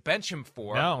anybody to bench him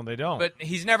for. No, they don't. But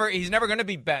he's never going to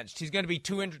be benched. He's going to be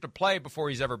too injured to play before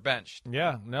he's ever benched.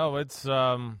 Yeah, no, it's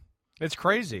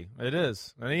crazy. It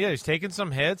is. And yeah, he's taking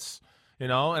some hits,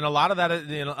 and a lot of that,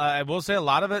 I will say a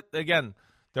lot of it, again,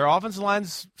 their offensive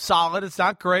line's solid. It's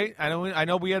not great. I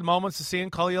know we had moments of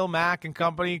seeing Khalil Mack and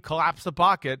company collapse the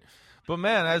pocket. But,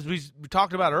 man, as we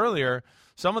talked about earlier,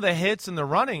 some of the hits and the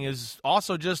running is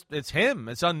also just it's him.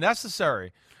 It's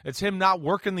unnecessary. It's him not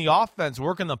working the offense,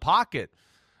 working the pocket.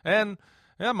 And,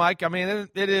 yeah, Mike, I mean,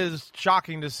 it is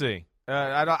shocking to see.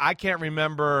 I can't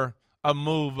remember a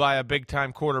move by a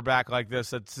big-time quarterback like this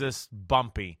that's this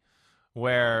bumpy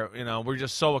where, we're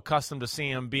just so accustomed to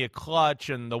seeing him be a clutch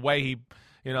and the way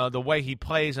he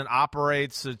plays and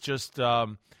operates. It's just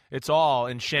it's all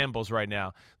in shambles right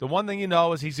now. The one thing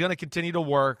is he's going to continue to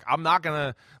work. I'm not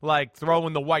going to, throw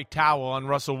in the white towel on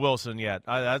Russell Wilson yet.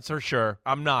 That's for sure.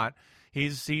 I'm not.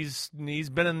 He's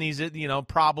been in these,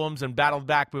 problems and battled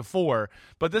back before.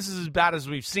 But this is as bad as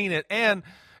we've seen it. And,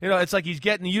 it's like he's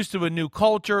getting used to a new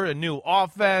culture, a new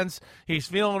offense. He's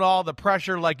feeling all the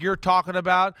pressure like you're talking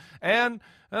about. And,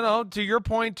 to your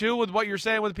point, too, with what you're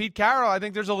saying with Pete Carroll, I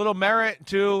think there's a little merit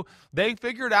to they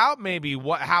figured out maybe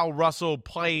how Russell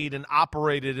played and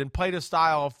operated and played a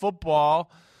style of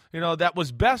football, that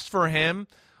was best for him,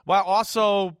 while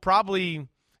also probably,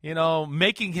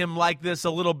 making him like this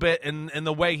a little bit in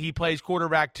the way he plays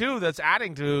quarterback, too, that's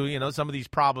adding to, some of these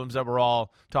problems that we're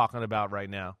all talking about right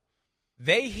now.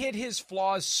 They hid his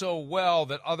flaws so well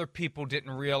that other people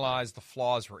didn't realize the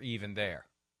flaws were even there.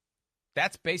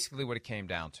 That's basically what it came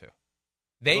down to.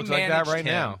 They Looks managed like that right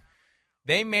him. now.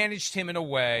 They managed him in a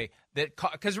way that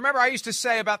 – because remember I used to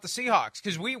say about the Seahawks,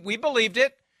 because we believed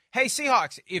it. Hey,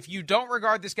 Seahawks, if you don't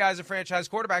regard this guy as a franchise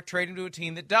quarterback, trade him to a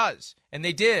team that does. And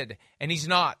they did, and he's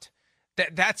not.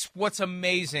 That's what's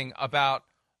amazing about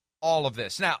all of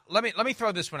this. Now, let me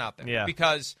throw this one out there. Yeah.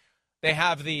 Because they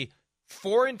have the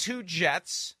 4-2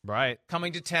 Jets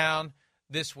coming to town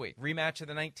this week. Rematch of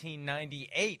the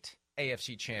 1998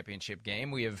 AFC Championship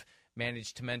game. We have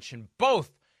managed to mention both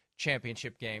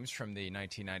championship games from the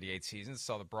 1998 season,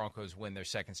 saw the Broncos win their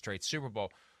second straight Super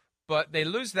Bowl. But they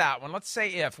lose that one. Let's say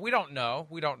if. We don't know,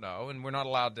 and we're not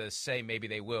allowed to say maybe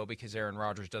they will because Aaron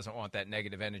Rodgers doesn't want that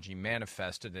negative energy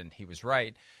manifested, and he was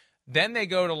right. Then they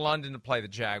go to London to play the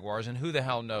Jaguars, and who the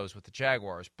hell knows with the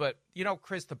Jaguars. But,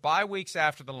 Chris, the bye week's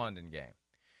after the London game.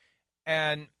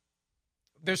 And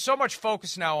there's so much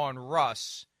focus now on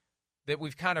Russ that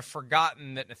we've kind of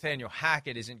forgotten that Nathaniel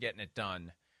Hackett isn't getting it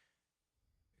done.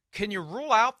 Can you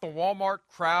rule out the Walmart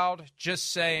crowd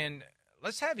just saying,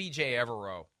 let's have E.J.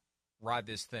 Evero ride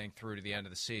this thing through to the end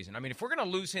of the season? I mean, if we're going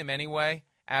to lose him anyway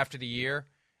after the year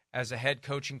as a head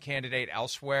coaching candidate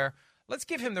elsewhere, let's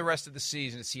give him the rest of the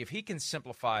season to see if he can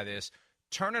simplify this,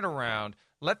 turn it around,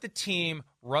 let the team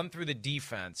run through the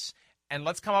defense, and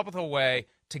let's come up with a way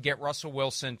to get Russell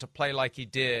Wilson to play like he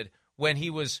did when he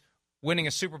was winning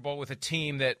a Super Bowl with a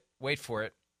team that, wait for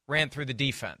it, ran through the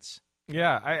defense.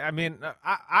 Yeah,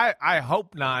 I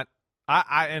hope not.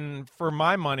 And for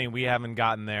my money, we haven't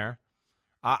gotten there.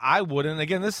 I wouldn't.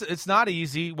 Again, it's not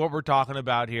easy what we're talking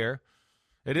about here.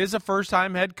 It is a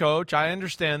first-time head coach. I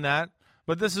understand that.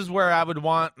 But this is where I would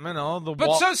want,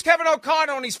 But so's Kevin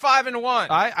O'Connell, and he's 5-1.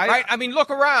 Right? I mean,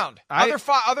 look around. Other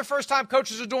first-time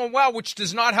coaches are doing well, which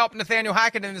does not help Nathaniel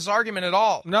Hackett in this argument at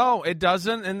all. No, it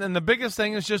doesn't. And the biggest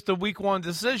thing is just the Week 1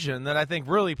 decision that I think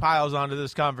really piles onto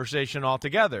this conversation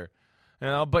altogether.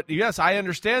 But yes, I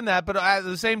understand that. But at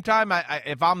the same time,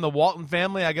 if I'm the Walton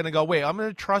family, I'm going to go, wait, I'm going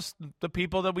to trust the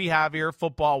people that we have here,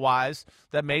 football-wise,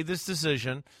 that made this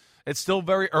decision. It's still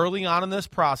very early on in this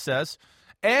process.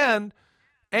 And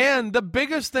the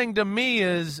biggest thing to me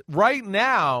is right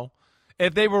now,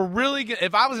 if I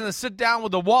was going to sit down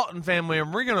with the Walton family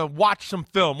and we're going to watch some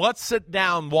film, let's sit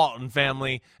down, Walton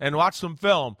family, and watch some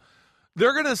film.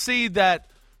 They're going to see that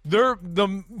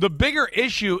the bigger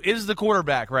issue is the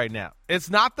quarterback right now. It's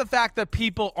not the fact that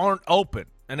people aren't open.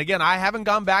 And again, I haven't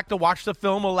gone back to watch the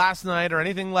film of last night or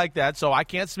anything like that, so I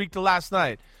can't speak to last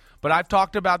night. But I've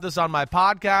talked about this on my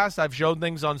podcast. I've shown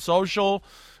things on social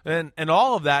and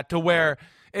all of that to where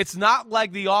it's not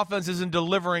like the offense isn't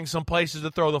delivering some places to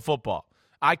throw the football.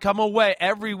 I come away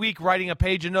every week writing a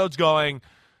page of notes going,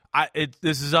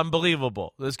 this is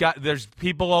unbelievable. There's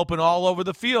people open all over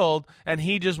the field, and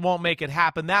he just won't make it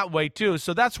happen that way too.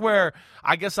 So that's where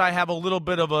I guess I have a little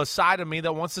bit of a side of me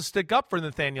that wants to stick up for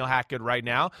Nathaniel Hackett right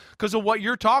now because of what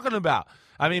you're talking about.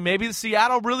 I mean, maybe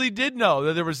Seattle really did know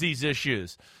that there was these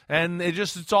issues, and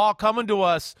it's all coming to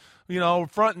us,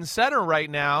 front and center right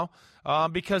now.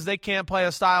 Because they can't play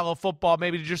a style of football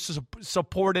maybe to just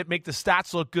support it, make the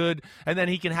stats look good, and then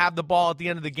he can have the ball at the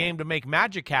end of the game to make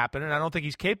magic happen. And I don't think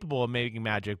he's capable of making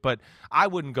magic, but I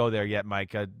wouldn't go there yet,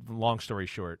 Mike. Long story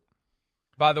short.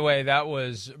 By the way, that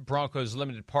was Broncos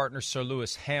limited partner Sir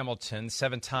Lewis Hamilton,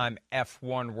 7-time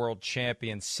F1 world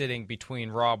champion, sitting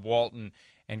between Rob Walton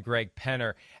and Greg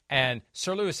Penner. And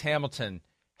Sir Lewis Hamilton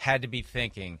had to be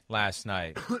thinking last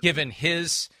night, given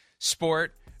his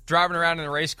sport, driving around in a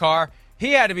race car,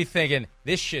 he had to be thinking,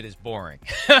 this shit is boring.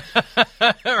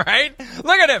 Right?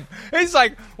 Look at him. He's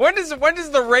like, when does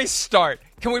the race start?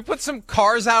 Can we put some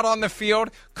cars out on the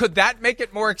field? Could that make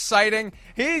it more exciting?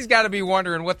 He's got to be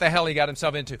wondering what the hell he got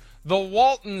himself into. The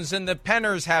Waltons and the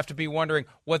Penners have to be wondering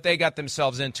what they got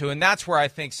themselves into, and that's where I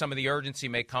think some of the urgency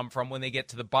may come from when they get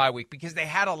to the bye week, because they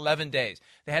had 11 days.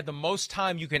 They had the most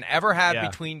time you can ever have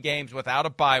between games without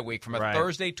a bye week, from a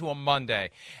Thursday to a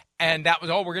Monday. And that was,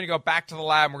 we're going to go back to the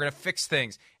lab and we're going to fix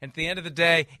things. And at the end of the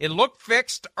day, it looked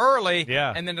fixed early,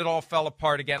 and then it all fell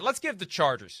apart again. Let's give the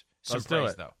Chargers some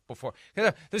praise, though.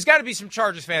 There's got to be some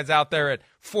Chargers fans out there at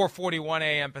 4:41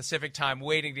 a.m. Pacific time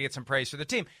waiting to get some praise for the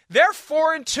team. They're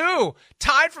 4-2,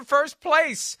 tied for first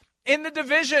place in the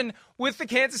division with the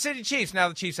Kansas City Chiefs. Now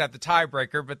the Chiefs have the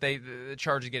tiebreaker, but the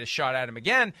Chargers get a shot at them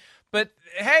again. But,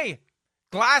 hey,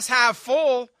 glass half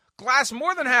full, glass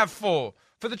more than half full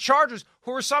for the Chargers,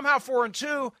 who are somehow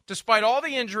 4-2, despite all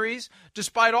the injuries,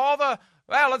 despite all the,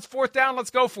 let's fourth down,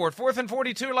 let's go for it. 4th and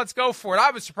 42, let's go for it.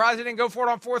 I was surprised they didn't go for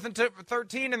it on 4th and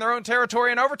 13 in their own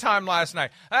territory in overtime last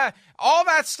night. All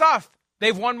that stuff,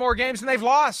 they've won more games than they've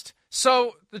lost.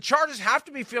 So the Chargers have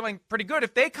to be feeling pretty good.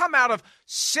 If they come out of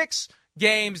 6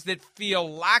 games that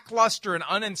feel lackluster and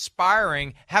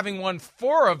uninspiring, having won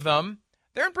 4 of them,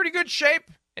 they're in pretty good shape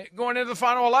going into the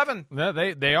final 11. No,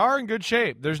 they are in good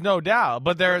shape. There's no doubt.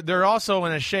 But they're also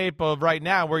in a shape of right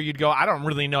now where you'd go, I don't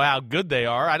really know how good they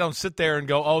are. I don't sit there and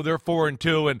go, they're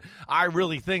 4-2, and I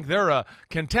really think they're a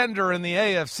contender in the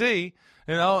AFC.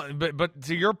 But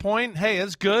to your point, hey,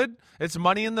 it's good. It's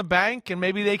money in the bank, and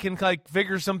maybe they can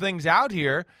figure some things out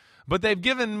here. but they've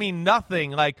given me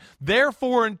nothing. Like, their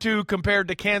 4-2 compared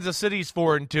to Kansas City's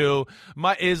 4-2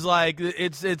 is like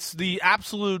it's the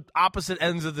absolute opposite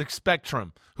ends of the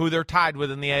spectrum who they're tied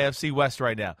with in the AFC West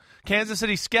right now. Kansas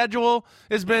City's schedule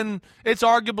it's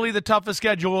arguably the toughest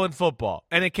schedule in football,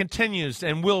 and it continues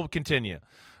and will continue.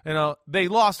 You know, they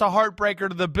lost a heartbreaker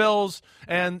to the Bills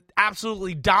and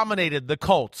absolutely dominated the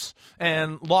Colts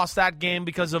and lost that game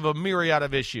because of a myriad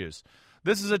of issues.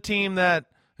 This is a team that,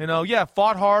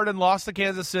 fought hard and lost to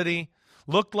Kansas City,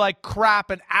 looked like crap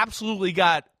and absolutely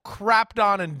got crapped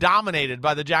on and dominated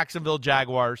by the Jacksonville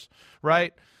Jaguars,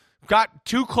 right? Got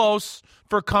too close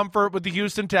for comfort with the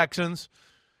Houston Texans.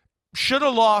 Should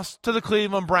have lost to the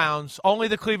Cleveland Browns. Only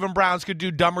the Cleveland Browns could do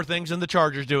dumber things than the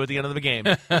Chargers do at the end of the game.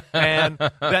 And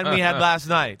then we had last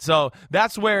night. So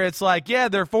that's where it's like, yeah,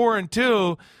 they're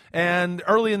 4-2. And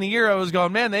early in the year, I was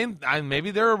going, man,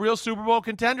 maybe they're a real Super Bowl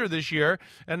contender this year.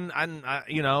 And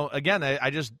again,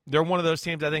 they're one of those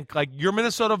teams. I think like your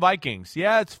Minnesota Vikings.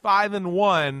 Yeah, it's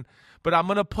 5-1, but I'm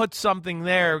going to put something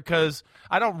there because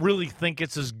I don't really think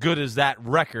it's as good as that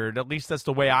record. At least that's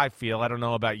the way I feel. I don't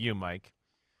know about you, Mike.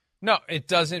 No, it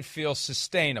doesn't feel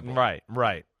sustainable.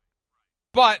 Right.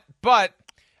 But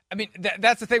I mean,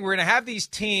 that's the thing. We're going to have these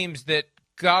teams that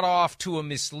got off to a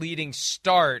misleading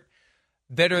start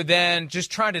that are then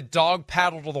just trying to dog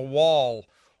paddle to the wall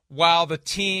while the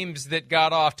teams that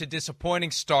got off to disappointing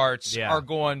starts are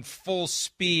going full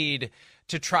speed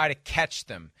to try to catch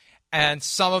them. And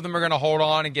some of them are going to hold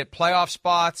on and get playoff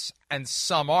spots, and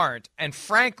some aren't. And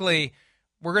frankly,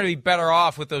 we're going to be better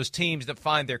off with those teams that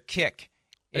find their kick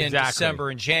in December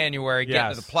and January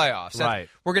getting to the playoffs. Right.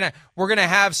 We're gonna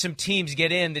have some teams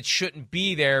get in that shouldn't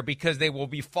be there because they will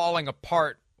be falling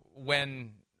apart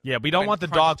when. Yeah, we don't want the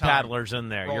dog paddlers in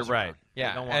there. You're right.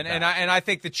 Yeah, and I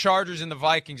think the Chargers and the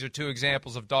Vikings are two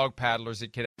examples of dog paddlers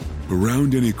that could.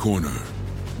 Around any corner,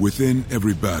 within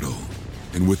every battle,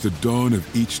 and with the dawn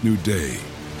of each new day,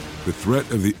 the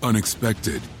threat of the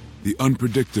unexpected, the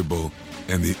unpredictable,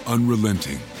 and the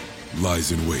unrelenting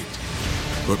lies in wait.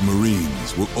 But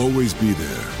Marines will always be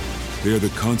there. They are the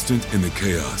constant in the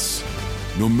chaos.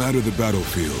 No matter the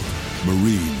battlefield,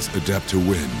 Marines adapt to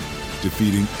win,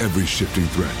 defeating every shifting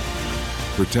threat,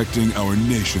 protecting our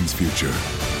nation's future.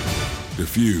 The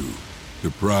few, the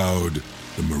proud,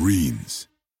 the Marines.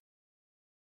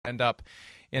 End up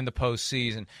in the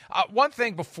postseason. One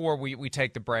thing before we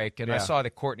take the break, and I saw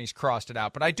that Courtney's crossed it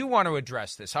out, but I do want to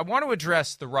address this. I want to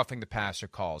address the roughing the passer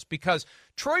calls because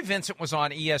Troy Vincent was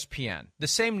on ESPN, the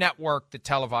same network that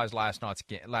televised last night's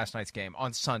game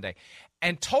on Sunday,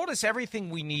 and told us everything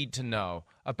we need to know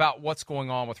about what's going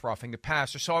on with roughing the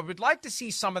passer. So I would like to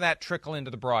see some of that trickle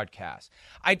into the broadcast.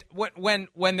 When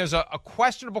there's a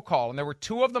questionable call, and there were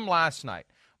two of them last night,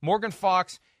 Morgan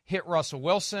Fox hit Russell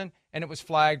Wilson, and it was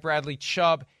flagged. Bradley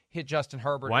Chubb hit Justin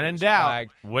Herbert. When in doubt,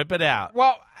 whip it out.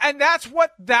 Well, and that's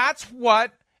what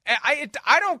I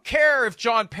don't care if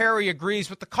John Perry agrees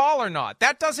with the call or not.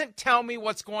 That doesn't tell me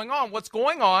what's going on. What's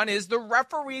going on is the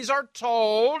referees are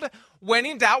told, when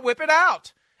in doubt, whip it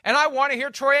out. And I want to hear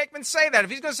Troy Aikman say that.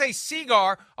 If he's going to say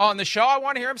Seagar on the show, I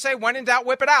want to hear him say, when in doubt,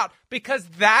 whip it out, because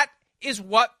that is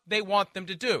what they want them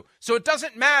to do. So it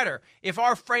doesn't matter if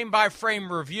our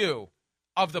frame-by-frame review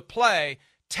of the play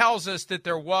tells us that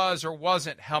there was or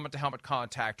wasn't helmet-to-helmet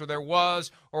contact, or there was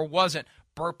or wasn't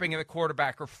burping of the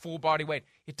quarterback or full body weight.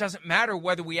 It doesn't matter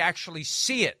whether we actually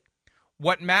see it.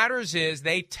 What matters is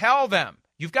they tell them,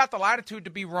 you've got the latitude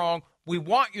to be wrong. We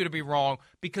want you to be wrong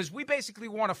because we basically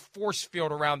want a force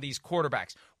field around these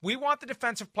quarterbacks. We want the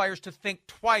defensive players to think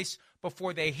twice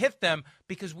before they hit them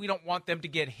because we don't want them to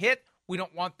get hit. We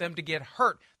don't want them to get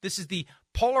hurt. This is the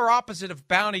polar opposite of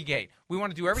Bountygate. We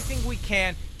want to do everything we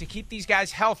can to keep these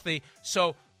guys healthy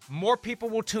so more people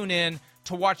will tune in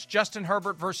to watch Justin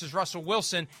Herbert versus Russell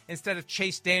Wilson instead of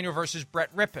Chase Daniel versus Brett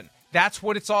Rippon. That's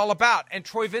what it's all about. And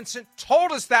Troy Vincent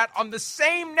told us that on the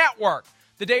same network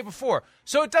the day before.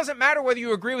 So it doesn't matter whether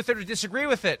you agree with it or disagree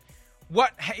with it.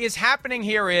 What is happening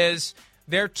here is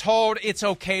they're told it's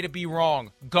okay to be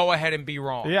wrong. Go ahead and be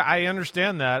wrong. Yeah, I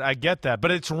understand that. I get that. But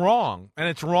it's wrong. And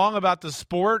it's wrong about the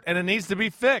sport, and it needs to be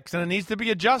fixed, and it needs to be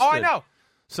adjusted. Oh, I know.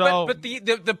 So, but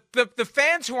the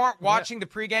fans who aren't watching the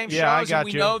pregame shows, and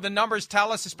we know the numbers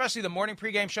tell us, especially the morning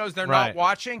pregame shows, they're not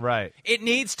watching. Right. It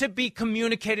needs to be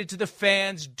communicated to the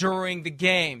fans during the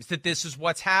games that this is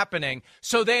what's happening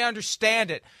so they understand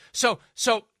it. So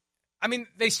I mean,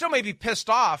 they still may be pissed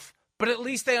off, but at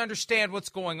least they understand what's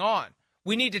going on.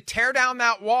 We need to tear down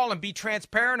that wall and be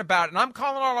transparent about it. And I'm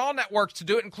calling on all networks to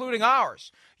do it, including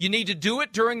ours. You need to do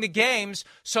it during the games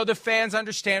so the fans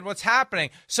understand what's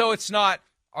happening. So it's not,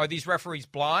 are these referees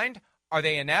blind? Are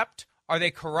they inept? Are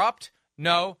they corrupt?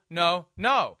 no, no,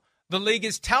 no. The league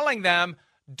is telling them,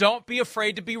 don't be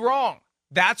afraid to be wrong.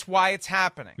 That's why it's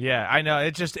happening. Yeah, I know.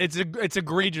 It's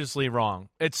egregiously wrong.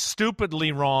 It's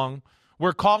stupidly wrong.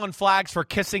 We're calling flags for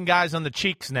kissing guys on the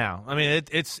cheeks now. I mean,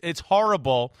 it's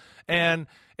horrible. And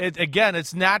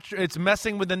it's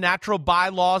messing with the natural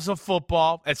bylaws of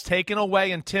football. It's taking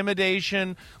away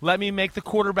intimidation. Let me make the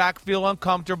quarterback feel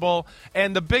uncomfortable.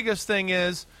 And the biggest thing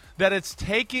is that it's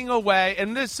taking away,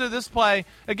 and this play,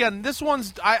 again, this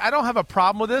one's, I don't have a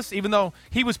problem with this, even though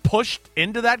he was pushed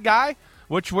into that guy,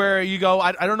 where you go,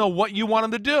 I don't know what you want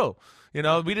him to do. You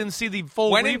know, we didn't see the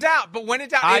full. When in doubt,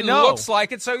 it looks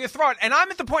like it, so you throw it. And I'm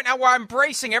at the point now where I'm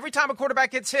bracing. Every time a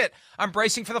quarterback gets hit, I'm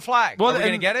bracing for the flag. Well, are we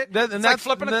going to get it? It's like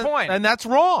flipping a coin. And that's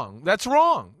wrong. That's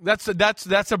wrong. That's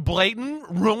a blatant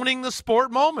ruining the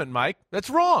sport moment, Mike. That's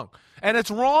wrong. And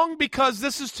it's wrong because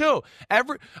this is too.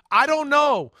 I don't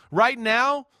know. Right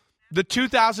now, the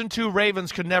 2002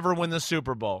 Ravens could never win the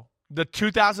Super Bowl. The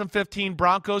 2015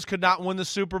 Broncos could not win the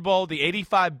Super Bowl. The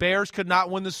 85 Bears could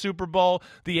not win the Super Bowl.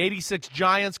 The 86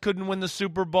 Giants couldn't win the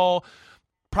Super Bowl.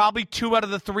 Probably 2 out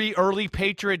of the 3 early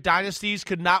Patriot dynasties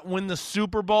could not win the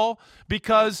Super Bowl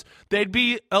because they'd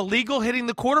be illegal hitting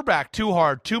the quarterback too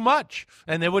hard, too much.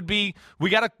 And it would be, we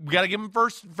gotta give him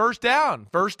first down.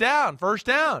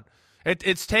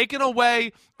 It's taken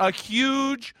away a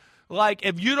huge, like,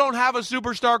 if you don't have a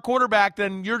superstar quarterback,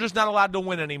 then you're just not allowed to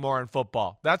win anymore in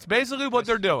football. That's basically what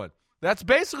they're doing.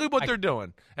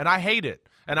 And I hate it.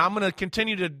 And I'm going to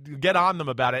continue to get on them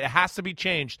about it. It has to be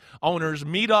changed. Owners,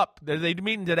 meet up. Are they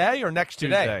meeting today or next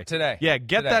Tuesday? Today. Yeah,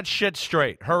 get that shit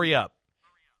straight. Hurry up.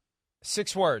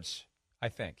 6 words, I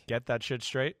think. Get that shit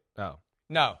straight? Oh.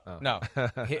 No.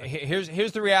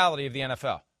 Here's the reality of the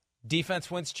NFL.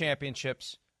 Defense wins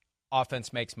championships.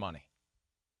 Offense makes money.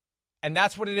 And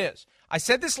that's what it is. I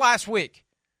said this last week.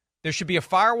 There should be a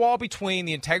firewall between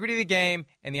the integrity of the game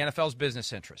and the NFL's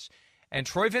business interests. And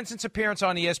Troy Vincent's appearance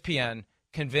on ESPN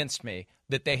convinced me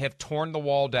that they have torn the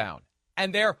wall down.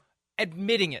 And they're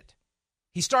admitting it.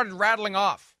 He started rattling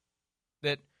off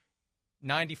that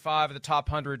 95 of the top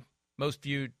 100 most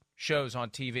viewed shows on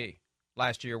TV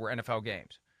last year were NFL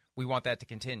games. We want that to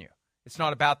continue. It's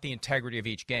not about the integrity of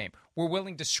each game. We're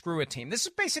willing to screw a team. This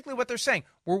is basically what they're saying.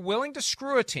 We're willing to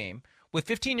screw a team with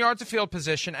 15 yards of field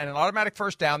position and an automatic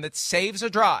first down that saves a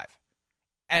drive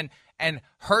and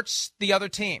hurts the other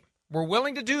team. We're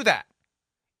willing to do that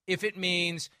if it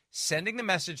means sending the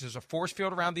message there's a force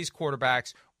field around these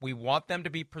quarterbacks. We want them to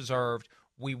be preserved.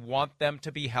 We want them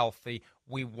to be healthy.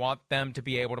 We want them to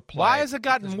be able to play. Why has it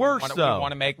gotten worse, though? We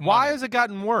want to make money. Why has it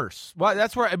gotten worse? Well,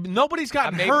 that's where nobody's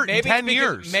gotten hurt in 10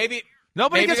 years.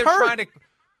 Nobody gets hurt.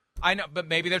 I know, but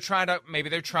maybe they're trying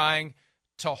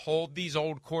to hold these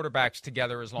old quarterbacks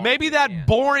together as long. Maybe as that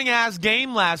boring ass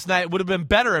game last night would have been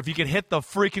better if you could hit the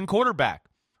freaking quarterback.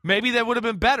 Maybe that would have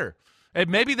been better. And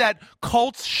maybe that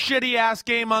Colts shitty-ass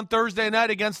game on Thursday night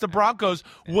against the Broncos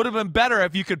would have been better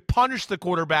if you could punish the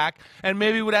quarterback and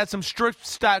maybe would have some strip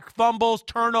stack fumbles,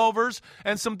 turnovers,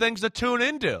 and some things to tune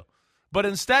into. But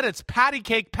instead, it's patty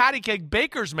cake,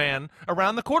 Baker's man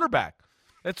around the quarterback.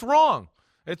 It's wrong.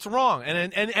 It's wrong.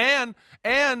 And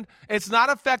it's not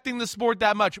affecting the sport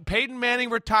that much. Peyton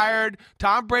Manning retired,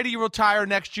 Tom Brady retire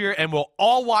next year, and we'll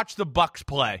all watch the Bucs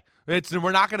play.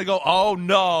 We're not going to go, oh,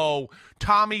 no,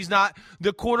 Tommy's not,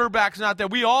 the quarterback's not there.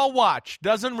 We all watch.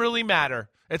 Doesn't really matter.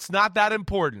 It's not that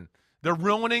important. They're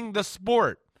ruining the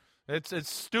sport. It's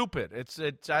stupid. It's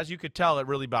as you could tell, it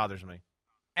really bothers me.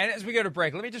 And as we go to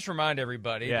break, let me just remind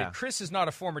everybody that Chris is not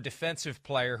a former defensive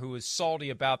player who is salty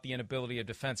about the inability of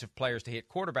defensive players to hit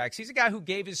quarterbacks. He's a guy who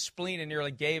gave his spleen and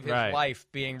nearly gave his life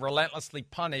being relentlessly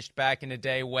punished back in the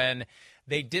day when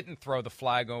they didn't throw the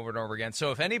flag over and over again.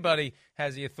 So if anybody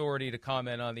has the authority to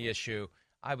comment on the issue,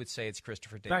 I would say it's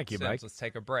Christopher Davis. Thank you, Mike. Let's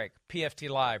take a break. PFT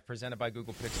Live, presented by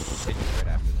Google Pixel. We'll continue right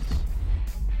after this.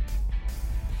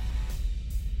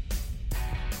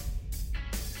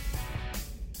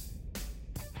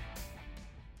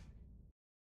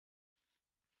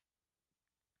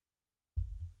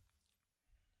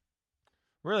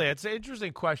 Really, it's an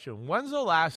interesting question. When's the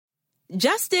last?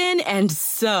 Justin and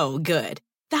so good.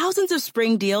 Thousands of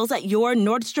spring deals at your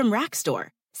Nordstrom Rack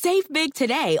store. Save big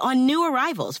today on new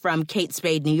arrivals from Kate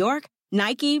Spade New York,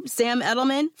 Nike, Sam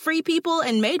Edelman, Free People,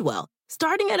 and Madewell,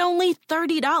 starting at only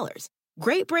 $30.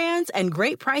 Great brands and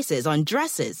great prices on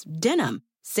dresses, denim,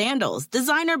 sandals,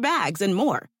 designer bags, and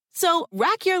more. So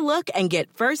rack your look and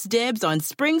get first dibs on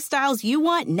spring styles you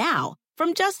want now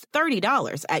from just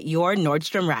 $30 at your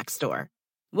Nordstrom Rack store.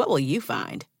 What will you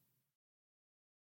find?